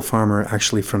local farmer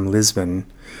actually from Lisbon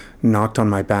knocked on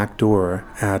my back door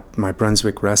at my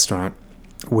Brunswick restaurant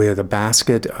with a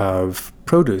basket of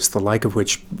produce, the like of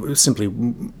which simply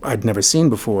I'd never seen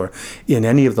before in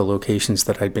any of the locations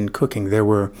that I'd been cooking. There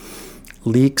were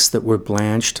leeks that were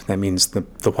blanched, that means the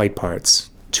white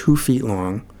parts, 2 feet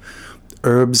long,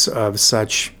 herbs of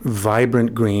such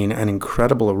vibrant green and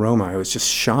incredible aroma. I was just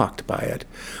shocked by it.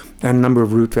 And a number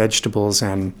of root vegetables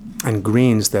and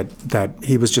greens that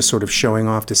he was just sort of showing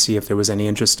off to see if there was any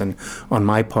interest on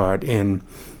my part in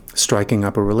striking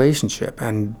up a relationship.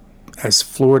 And as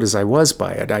floored as I was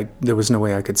by it, there was no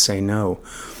way I could say no.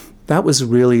 That was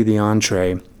really the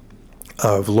entree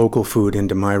of local food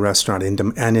into my restaurant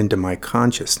and into my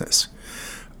consciousness.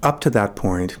 Up to that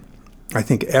point, I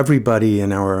think everybody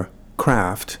in our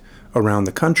craft around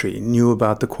the country knew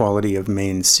about the quality of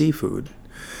Maine seafood.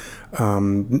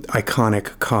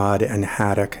 iconic cod and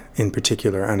haddock in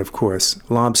particular, and of course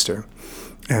lobster.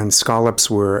 And scallops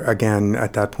were, again,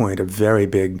 at that point, a very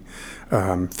big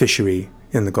fishery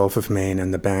in the Gulf of Maine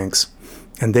and the Banks,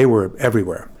 and they were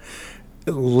everywhere.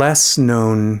 Less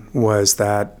known was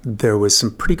that there was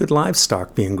some pretty good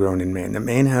livestock being grown in Maine.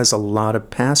 Maine has a lot of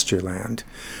pasture land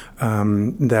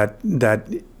that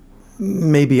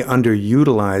may be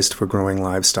underutilized for growing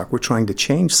livestock. We're trying to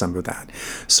change some of that.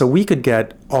 So we could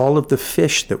get all of the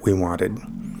fish that we wanted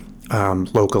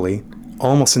locally,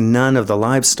 almost none of the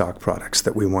livestock products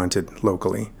that we wanted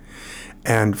locally.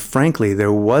 And frankly,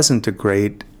 there wasn't a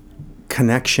great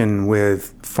connection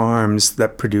with farms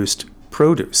that produced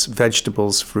produce,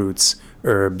 vegetables, fruits,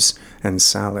 herbs, and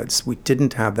salads. We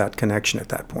didn't have that connection at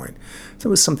that point. So it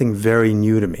was something very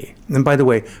new to me. And by the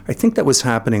way, I think that was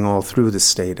happening all through the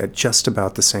state at just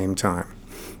about the same time.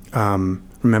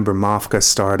 Remember, MOFGA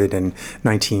started in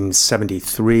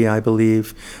 1973, I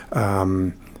believe.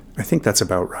 I think that's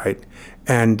about right.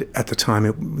 And at the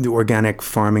time, the organic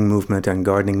farming movement and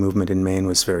gardening movement in Maine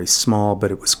was very small,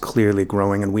 but it was clearly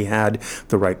growing. And we had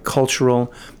the right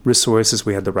cultural resources.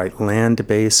 We had the right land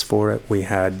base for it. We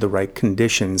had the right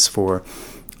conditions for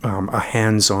a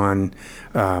hands-on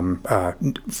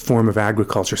form of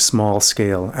agriculture,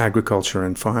 small-scale agriculture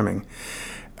and farming.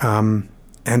 And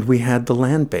we had the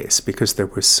land base because there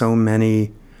were so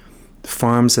many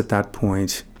farms at that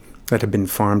point that had been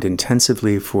farmed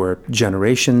intensively for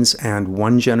generations, and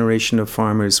one generation of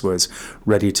farmers was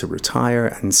ready to retire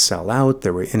and sell out.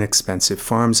 There were inexpensive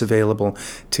farms available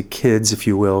to kids, if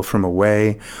you will, from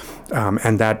away.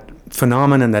 And that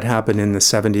phenomenon that happened in the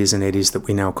 70s and 80s that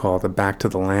we now call the Back to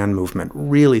the Land movement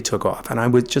really took off. And I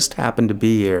would just happen to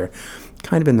be here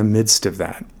kind of in the midst of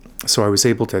that. So I was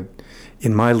able to,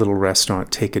 in my little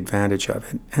restaurant, take advantage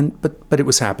of it. But it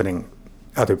was happening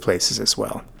other places as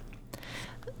well.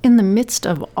 In the midst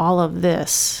of all of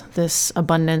this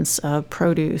abundance of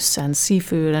produce and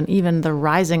seafood and even the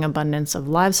rising abundance of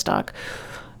livestock,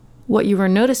 what you were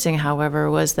noticing, however,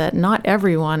 was that not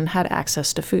everyone had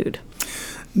access to food.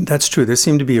 That's true. There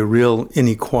seemed to be a real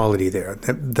inequality there,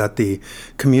 that the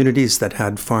communities that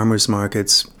had farmers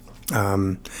markets,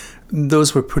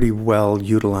 those were pretty well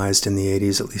utilized in the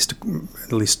 80s,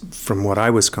 at least from what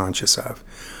I was conscious of.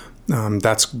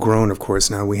 That's grown, of course.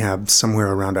 Now we have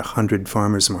somewhere around 100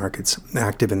 farmers markets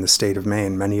active in the state of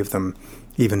Maine, many of them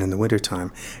even in the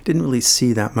wintertime. Didn't really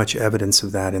see that much evidence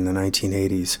of that in the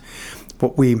 1980s.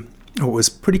 What was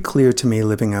pretty clear to me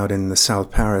living out in the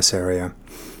South Paris area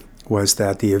was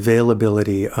that the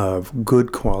availability of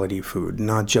good quality food,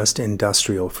 not just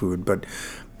industrial food, but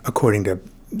according to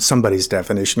somebody's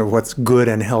definition of what's good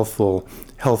and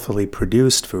healthfully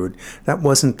produced food, that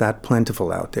wasn't that plentiful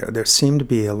out there. There seemed to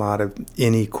be a lot of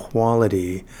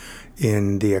inequality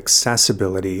in the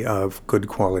accessibility of good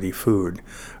quality food.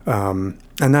 And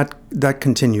that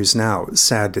continues now,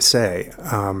 sad to say.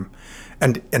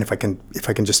 And if I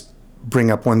can just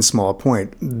bring up one small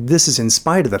point, this is in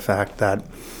spite of the fact that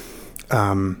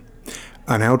an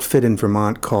outfit in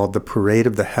Vermont called the Parade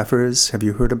of the Heifers, have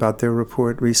you heard about their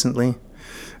report recently?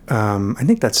 I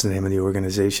think that's the name of the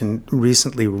organization,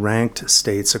 recently ranked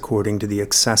states according to the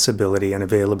accessibility and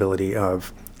availability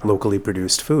of locally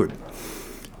produced food.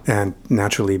 And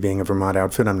naturally, being a Vermont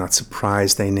outfit, I'm not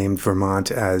surprised they named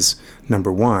Vermont as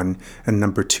number 1, and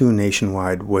number 2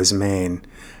 nationwide was Maine.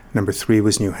 Number 3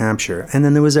 was New Hampshire, and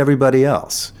then there was everybody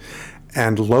else.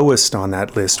 And lowest on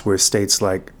that list were states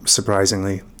like,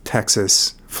 surprisingly,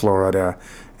 Texas, Florida,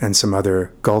 and some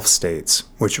other Gulf states,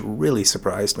 which really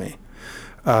surprised me.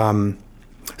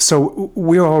 So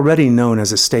we're already known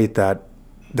as a state that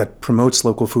promotes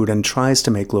local food and tries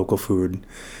to make local food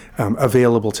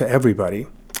available to everybody.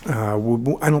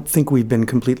 I don't think we've been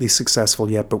completely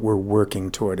successful yet, but we're working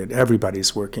toward it.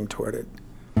 Everybody's working toward it.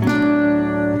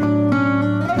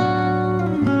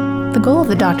 The goal of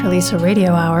the Dr. Lisa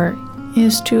Radio Hour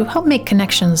is to help make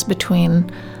connections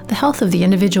between the health of the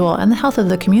individual and the health of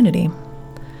the community.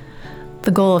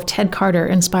 The goal of Ted Carter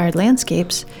Inspired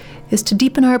Landscapes is to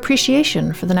deepen our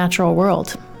appreciation for the natural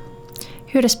world.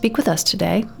 Here to speak with us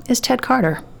today is Ted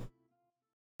Carter.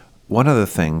 One of the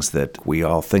things that we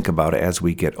all think about as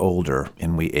we get older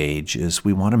and we age is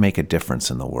we want to make a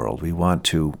difference in the world.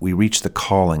 We reach the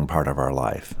calling part of our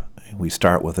life. We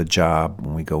start with a job,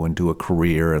 and we go into a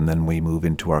career, and then we move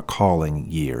into our calling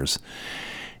years.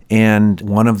 And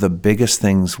one of the biggest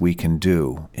things we can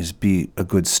do is be a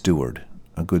good steward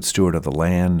of the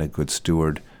land, a good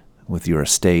steward with your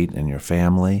estate and your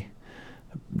family.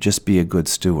 Just be a good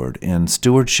steward. And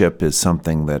stewardship is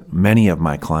something that many of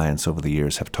my clients over the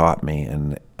years have taught me,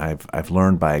 and I've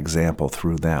learned by example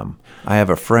through them. I have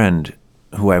a friend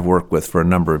who I've worked with for a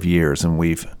number of years, and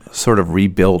we've sort of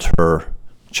rebuilt her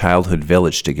childhood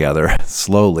village together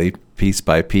slowly, piece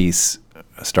by piece,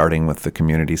 starting with the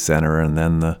community center and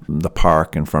then the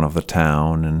park in front of the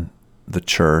town and the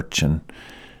church. And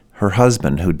her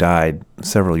husband, who died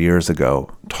several years ago,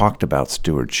 talked about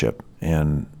stewardship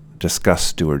and discussed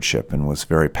stewardship and was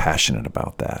very passionate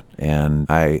about that. And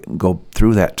I go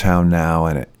through that town now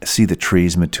and see the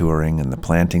trees maturing and the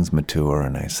plantings mature,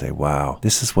 and I say, wow,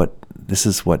 this is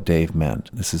what Dave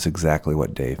meant. This is exactly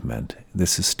what Dave meant.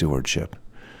 This is stewardship.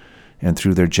 And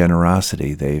through their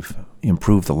generosity, they've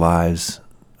improved the lives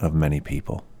of many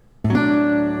people.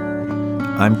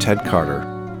 I'm Ted Carter,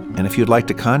 and if you'd like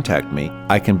to contact me,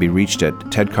 I can be reached at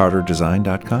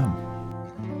tedcarterdesign.com.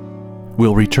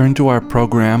 We'll return to our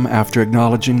program after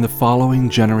acknowledging the following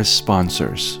generous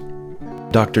sponsors.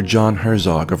 Dr. John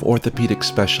Herzog of Orthopedic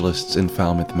Specialists in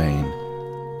Falmouth, Maine.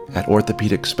 At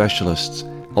Orthopedic Specialists,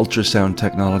 ultrasound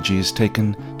technology is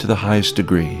taken to the highest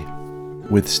degree.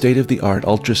 With state-of-the-art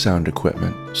ultrasound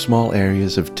equipment, small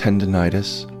areas of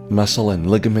tendinitis, muscle and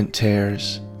ligament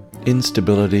tears,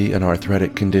 instability, and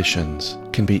arthritic conditions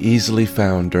can be easily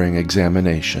found during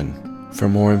examination. For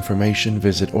more information,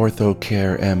 visit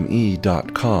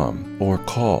orthocareme.com or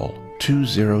call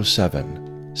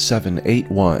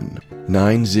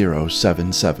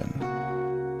 207-781-9077.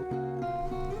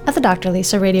 At the Dr.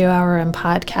 Lisa Radio Hour and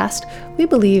Podcast, we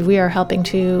believe we are helping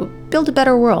to build a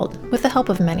better world with the help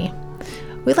of many.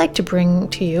 We'd like to bring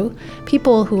to you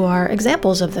people who are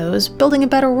examples of those building a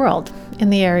better world in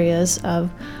the areas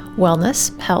of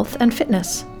wellness, health, and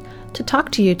fitness. To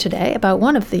talk to you today about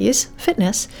one of these,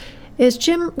 fitness, is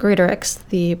Jim Greatorex,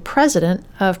 the president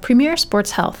of Premier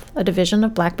Sports Health, a division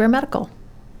of Black Bear Medical.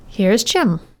 Here's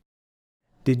Jim.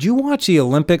 Did you watch the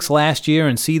Olympics last year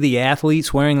and see the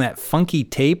athletes wearing that funky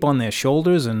tape on their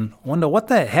shoulders and wonder what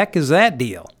the heck is that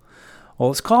deal? Well,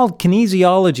 it's called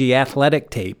kinesiology athletic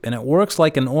tape, and it works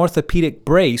like an orthopedic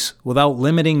brace without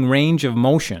limiting range of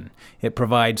motion. It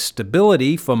provides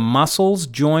stability for muscles,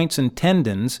 joints, and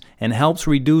tendons and helps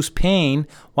reduce pain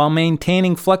while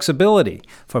maintaining flexibility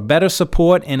for better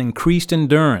support and increased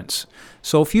endurance.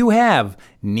 So if you have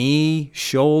knee,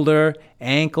 shoulder,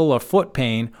 ankle, or foot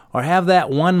pain, or have that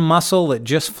one muscle that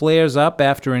just flares up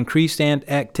after increased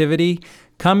activity,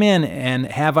 come in and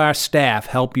have our staff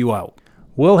help you out.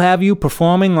 We'll have you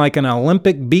performing like an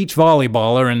Olympic beach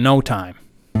volleyballer in no time.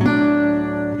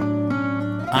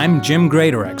 I'm Jim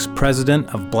Greatorex,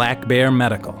 president of Black Bear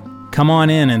Medical. Come on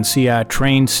in and see our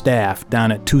trained staff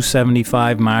down at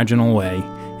 275 Marginal Way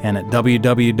and at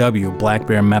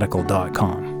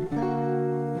www.blackbearmedical.com.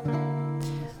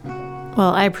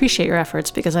 Well, I appreciate your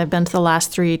efforts because I've been to the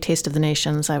last 3 Taste of the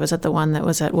Nations. I was at the one that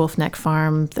was at Wolf Neck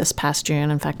Farm this past June.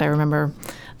 In fact, I remember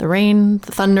the rain,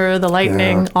 the thunder, the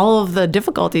lightning, all of the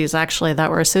difficulties actually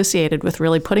that were associated with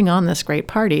really putting on this great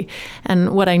party.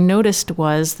 And what I noticed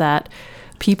was that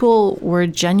people were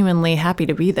genuinely happy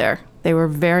to be there. They were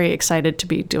very excited to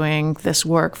be doing this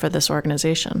work for this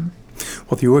organization.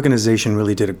 Well, the organization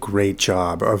really did a great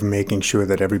job of making sure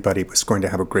that everybody was going to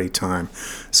have a great time.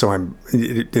 So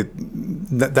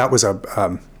that was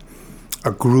a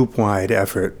group-wide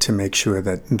effort to make sure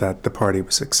that the party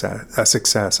was a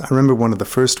success. I remember one of the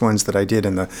first ones that I did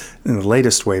in the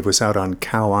latest wave was out on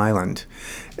Cow Island,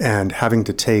 and having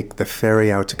to take the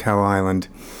ferry out to Cow Island.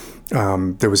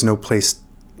 There was no place.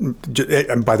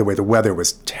 And by the way, the weather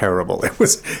was terrible. It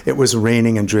was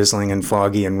raining and drizzling and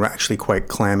foggy and actually quite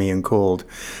clammy and cold.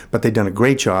 But they'd done a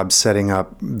great job setting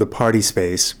up the party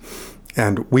space,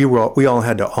 and we all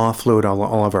had to offload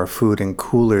all of our food in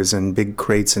coolers and big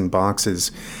crates and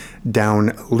boxes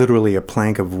down literally a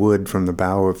plank of wood from the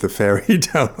bow of the ferry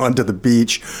down onto the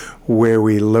beach, where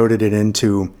we loaded it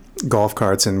into golf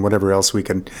carts and whatever else we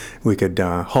could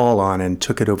haul on, and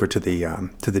took it over to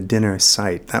the dinner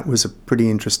site. That was a pretty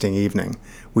interesting evening.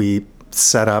 We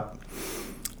set up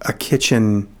a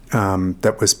kitchen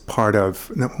that was part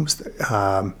of,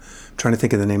 trying to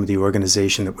think of the name of the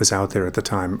organization that was out there at the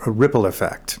time, a Ripple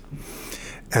Effect.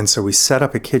 And so we set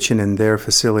up a kitchen in their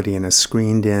facility in a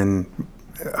screened-in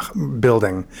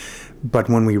building. But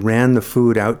when we ran the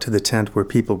food out to the tent where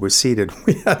people were seated,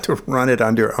 we had to run it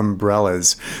under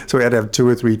umbrellas. So we had to have 2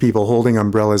 or 3 people holding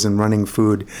umbrellas and running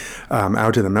food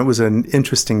out to them. That was an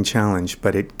interesting challenge,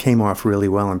 but it came off really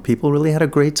well, and people really had a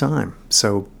great time.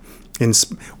 So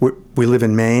we live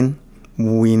in Maine.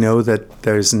 We know that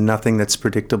there's nothing that's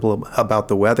predictable about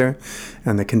the weather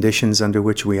and the conditions under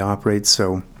which we operate,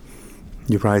 so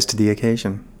you rise to the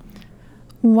occasion.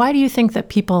 Why do you think that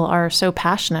people are so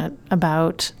passionate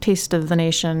about Taste of the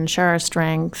Nation, Share Our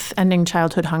Strength, ending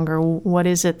childhood hunger? What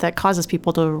is it that causes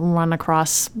people to run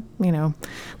across,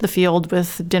 the field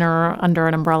with dinner under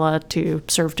an umbrella to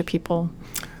serve to people?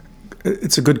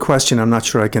 It's a good question. I'm not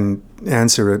sure I can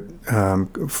answer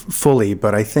it fully,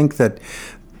 but I think that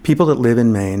people that live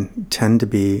in Maine tend to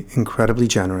be incredibly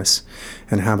generous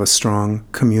and have a strong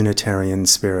communitarian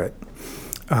spirit.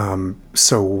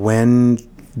 So when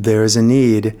there's a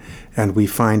need and we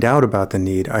find out about the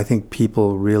need, I think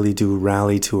people really do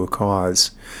rally to a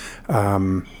cause.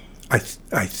 I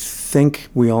think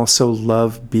we also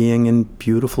love being in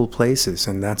beautiful places,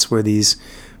 and that's where these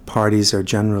parties are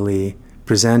generally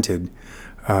presented.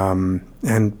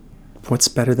 And what's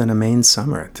better than a Maine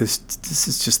summer? This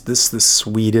is just the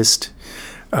sweetest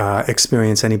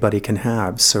experience anybody can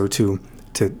have. So to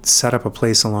set up a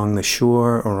place along the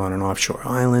shore or on an offshore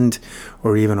island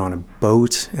or even on a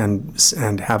boat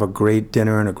and have a great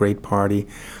dinner and a great party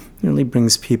really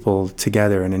brings people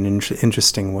together in an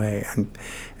interesting way, and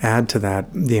add to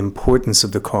that the importance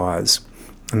of the cause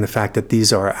and the fact that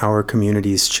these are our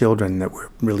community's children that we're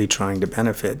really trying to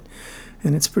benefit.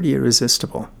 And it's pretty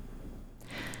irresistible.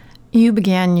 You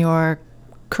began your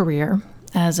career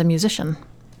as a musician.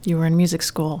 You were in music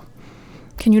school.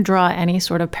 Can you draw any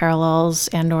sort of parallels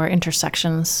and or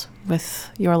intersections with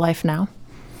your life now?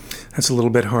 That's a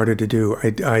little bit harder to do.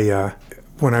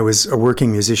 When I was a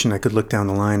working musician, I could look down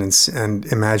the line and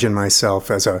imagine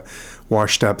myself as a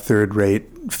washed-up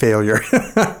third-rate failure.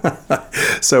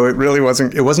 So it really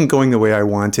wasn't going the way I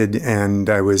wanted, and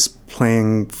I was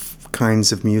playing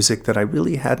kinds of music that I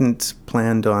really hadn't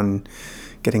planned on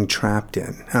getting trapped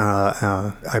in.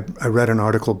 I read an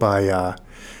article by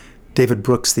David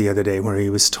Brooks the other day where he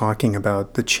was talking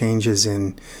about the changes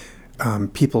in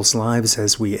people's lives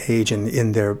as we age and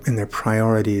in their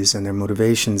priorities and their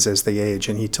motivations as they age.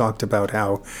 And he talked about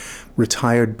how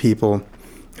retired people,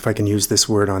 if I can use this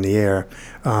word on the air,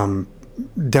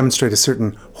 demonstrate a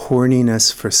certain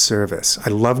horniness for service. I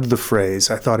loved the phrase.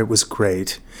 I thought it was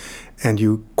great. And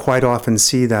you quite often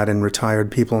see that in retired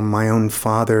people. My own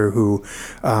father, who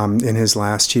in his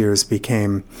last years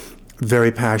became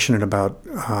very passionate about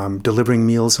delivering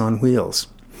Meals on Wheels.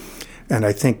 And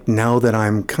I think now that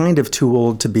I'm kind of too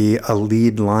old to be a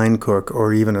lead line cook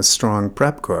or even a strong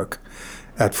prep cook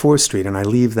at 4th Street, and I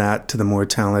leave that to the more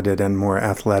talented and more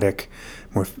athletic,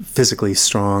 more physically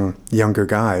strong younger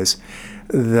guys,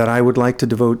 that I would like to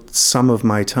devote some of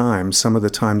my time, some of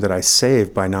the time that I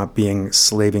save by not being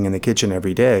slaving in the kitchen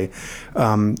every day,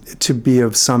 to be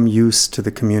of some use to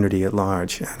the community at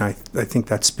large. And I think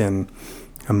that's been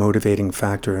a motivating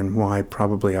factor and why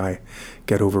probably I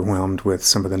get overwhelmed with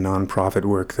some of the nonprofit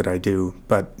work that I do.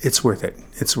 But it's worth it.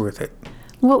 It's worth it.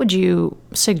 What would you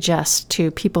suggest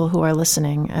to people who are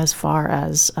listening as far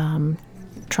as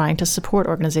trying to support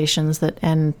organizations that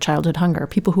end childhood hunger,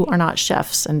 people who are not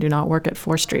chefs and do not work at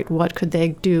 4th Street? What could they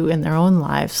do in their own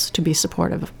lives to be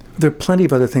supportive? There are plenty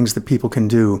of other things that people can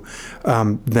do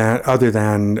that other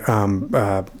than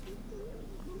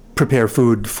prepare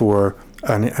food for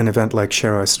an event like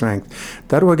Share Our Strength.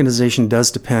 That organization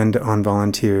does depend on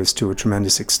volunteers to a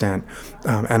tremendous extent,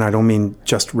 and I don't mean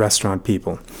just restaurant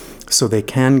people. So they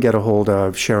can get a hold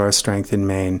of Share Our Strength in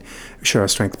Maine, Share Our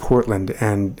Strength Portland,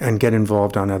 and get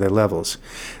involved on other levels.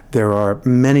 There are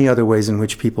many other ways in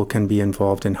which people can be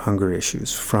involved in hunger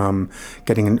issues, from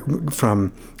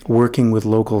working with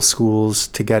local schools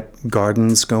to get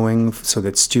gardens going so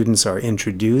that students are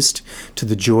introduced to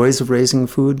the joys of raising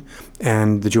food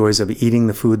and the joys of eating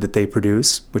the food that they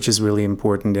produce, which is really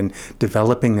important in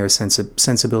developing their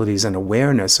sensibilities and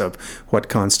awareness of what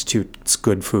constitutes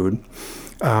good food.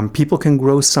 People can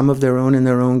grow some of their own in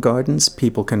their own gardens.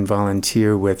 People can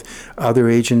volunteer with other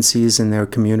agencies in their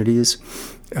communities.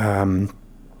 And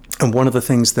one of the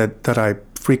things that I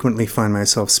frequently find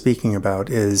myself speaking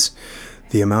about is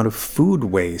the amount of food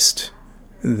waste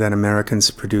that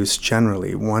Americans produce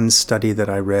generally. One study that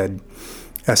I read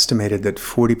estimated that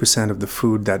 40% of the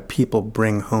food that people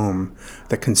bring home,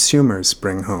 that consumers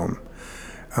bring home,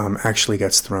 actually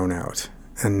gets thrown out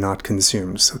and not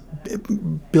consumed. So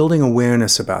building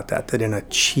awareness about that in a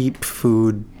cheap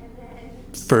food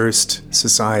first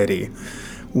society,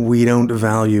 we don't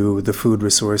value the food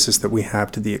resources that we have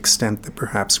to the extent that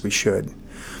perhaps we should,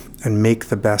 and make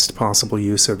the best possible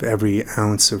use of every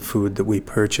ounce of food that we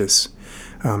purchase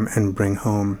and bring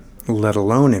home, let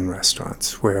alone in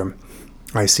restaurants where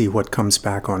I see what comes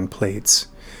back on plates,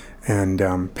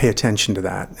 and pay attention to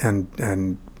that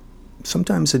and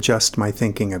sometimes adjust my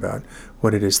thinking about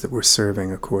what it is that we're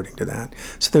serving according to that.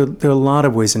 So there are a lot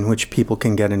of ways in which people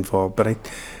can get involved, but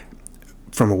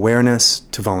from awareness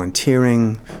to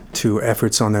volunteering to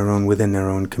efforts on their own within their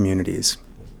own communities.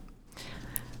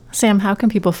 Sam, how can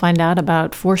people find out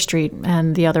about 4th Street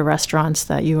and the other restaurants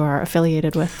that you are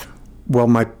affiliated with? Well,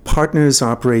 my partners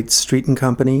operate Street &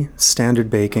 Company, Standard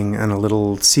Baking, and a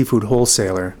little seafood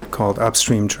wholesaler called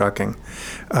Upstream Trucking.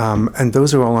 And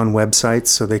those are all on websites,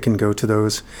 so they can go to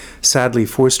those. Sadly,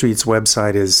 4th Street's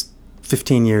website is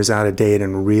 15 years out of date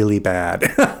and really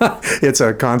bad. It's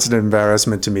a constant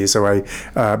embarrassment to me.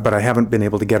 But I haven't been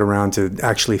able to get around to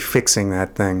actually fixing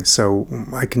that thing. So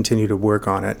I continue to work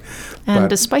on it. And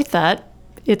despite that,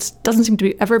 it doesn't seem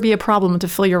to ever be a problem to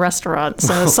fill your restaurant.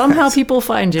 So somehow people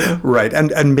find you. Right.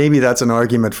 And maybe that's an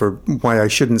argument for why I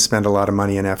shouldn't spend a lot of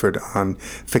money and effort on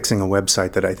fixing a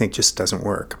website that I think just doesn't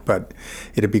work. But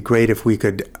it'd be great if we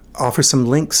could offer some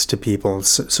links to people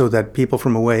so that people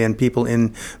from away and people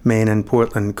in Maine and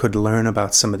Portland could learn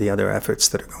about some of the other efforts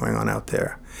that are going on out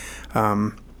there.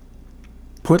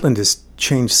 Portland has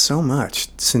changed so much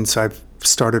since I've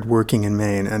started working in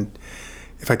Maine. And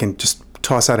if I can just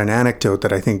toss out an anecdote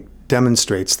that I think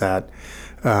demonstrates that.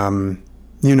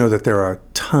 You know that there are a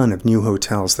ton of new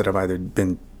hotels that have either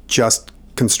been just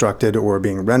constructed or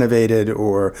being renovated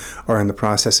or are in the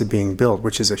process of being built,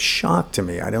 which is a shock to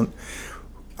me. I don't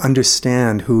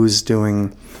understand who's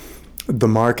doing the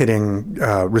marketing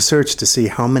research to see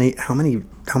how many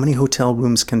hotel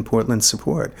rooms can Portland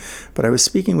support. But I was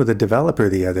speaking with a developer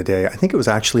the other day. I think it was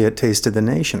actually at Taste of the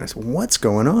Nation. I said, "What's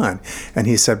going on?" And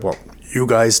he said, "Well, you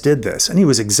guys did this." And he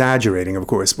was exaggerating, of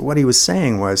course, but what he was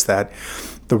saying was that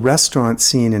the restaurant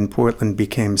scene in Portland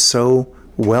became so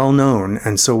well known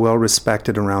and so well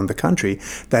respected around the country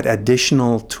that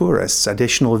additional tourists,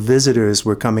 additional visitors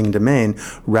were coming to Maine,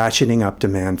 ratcheting up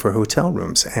demand for hotel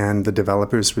rooms. And the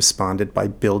developers responded by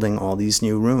building all these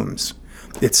new rooms.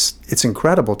 It's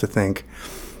incredible to think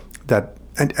that,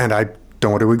 and I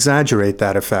don't want to exaggerate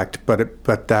that effect,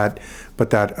 but that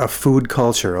a food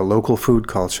culture, a local food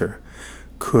culture,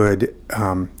 could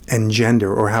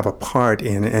engender or have a part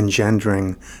in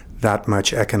engendering that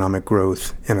much economic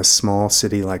growth in a small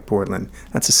city like Portland.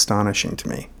 That's astonishing to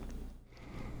me.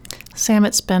 Sam,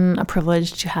 it's been a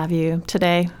privilege to have you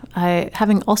today.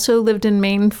 Having also lived in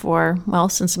Maine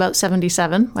since about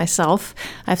 77 myself,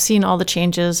 I've seen all the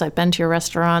changes. I've been to your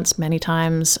restaurants many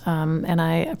times, and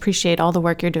I appreciate all the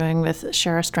work you're doing with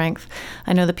Share Our Strength.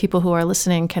 I know the people who are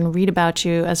listening can read about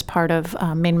you as part of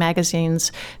Maine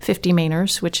Magazine's 50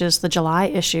 Mainers, which is the July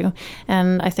issue,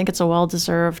 and I think it's a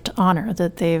well-deserved honor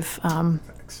that they've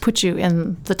put you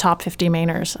in the top 50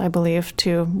 Mainers, I believe,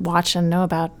 to watch and know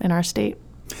about in our state.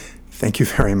 Thank you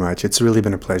very much. It's really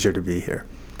been a pleasure to be here.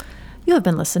 You have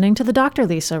been listening to the Dr.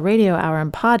 Lisa Radio Hour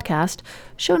and Podcast,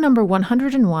 show number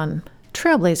 101,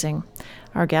 Trailblazing.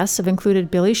 Our guests have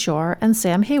included Billy Shore and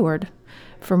Sam Hayward.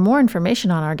 For more information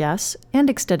on our guests and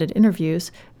extended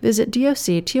interviews, visit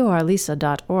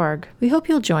doctorlisa.org. We hope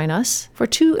you'll join us for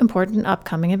 2 important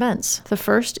upcoming events. The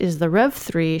first is the Rev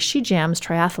 3 She Jams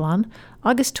Triathlon,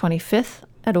 August 25th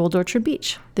at Old Orchard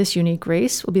Beach. This unique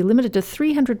race will be limited to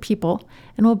 300 people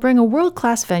and will bring a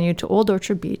world-class venue to Old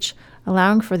Orchard Beach,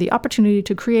 allowing for the opportunity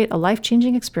to create a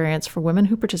life-changing experience for women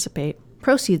who participate.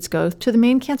 Proceeds go to the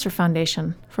Maine Cancer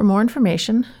Foundation. For more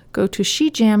information, go to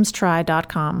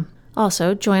shejamstry.com.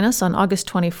 Also, join us on August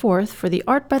 24th for the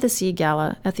Art by the Sea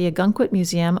Gala at the Ogunquit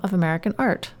Museum of American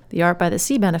Art. The Art by the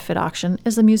Sea benefit auction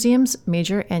is the museum's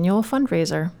major annual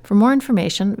fundraiser. For more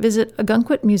information, visit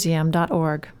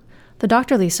ogunquitmuseum.org. The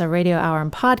Dr. Lisa Radio Hour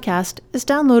and Podcast is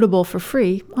downloadable for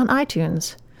free on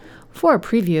iTunes. For a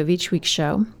preview of each week's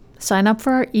show, sign up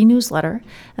for our e-newsletter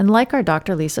and like our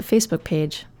Dr. Lisa Facebook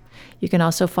page. You can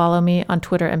also follow me on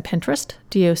Twitter and Pinterest,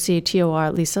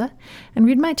 DOCTOR Lisa, and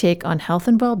read my take on health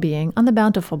and well-being on the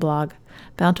Bountiful blog,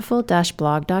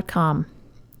 bountiful-blog.com.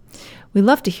 We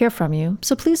love to hear from you,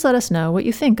 so please let us know what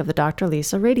you think of the Dr.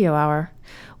 Lisa Radio Hour.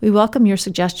 We welcome your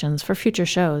suggestions for future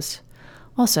shows.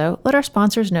 Also, let our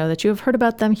sponsors know that you have heard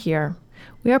about them here.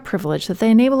 We are privileged that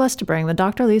they enable us to bring the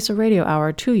Dr. Lisa Radio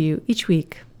Hour to you each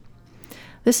week.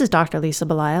 This is Dr. Lisa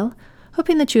Belisle,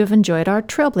 hoping that you have enjoyed our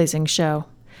Trailblazing show.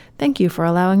 Thank you for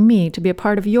allowing me to be a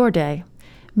part of your day.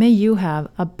 May you have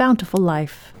a bountiful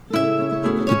life.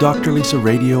 The Dr. Lisa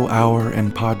Radio Hour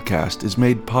and Podcast is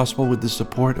made possible with the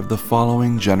support of the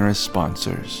following generous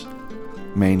sponsors: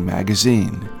 Maine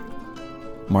Magazine,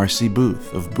 Marcy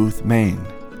Booth of Booth, Maine,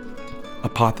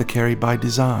 Apothecary by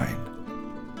Design,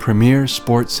 Premier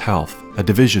Sports Health, a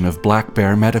division of Black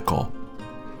Bear Medical,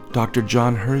 Dr.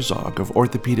 John Herzog of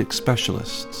Orthopedic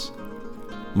Specialists,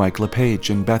 Mike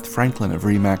LePage and Beth Franklin of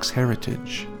Remax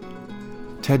Heritage,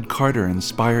 Ted Carter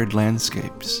Inspired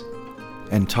Landscapes,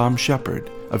 and Tom Shepard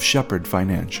of Shepard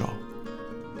Financial.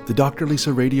 The Dr.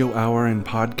 Lisa Radio Hour and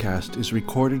Podcast is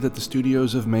recorded at the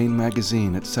studios of Maine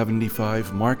Magazine at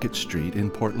 75 Market Street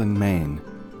in Portland, Maine.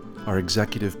 Our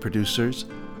executive producers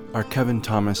are Kevin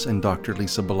Thomas and Dr.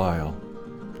 Lisa Belisle.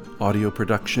 Audio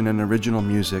production and original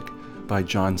music by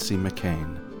John C.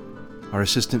 McCain. Our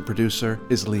assistant producer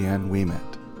is Leanne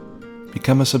Ouimet.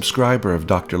 Become a subscriber of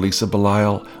Dr. Lisa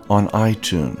Belisle on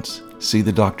iTunes. See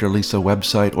the Dr. Lisa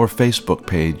website or Facebook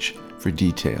page for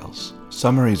details.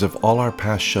 Summaries of all our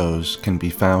past shows can be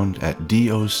found at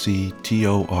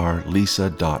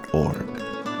doctorlisa.org.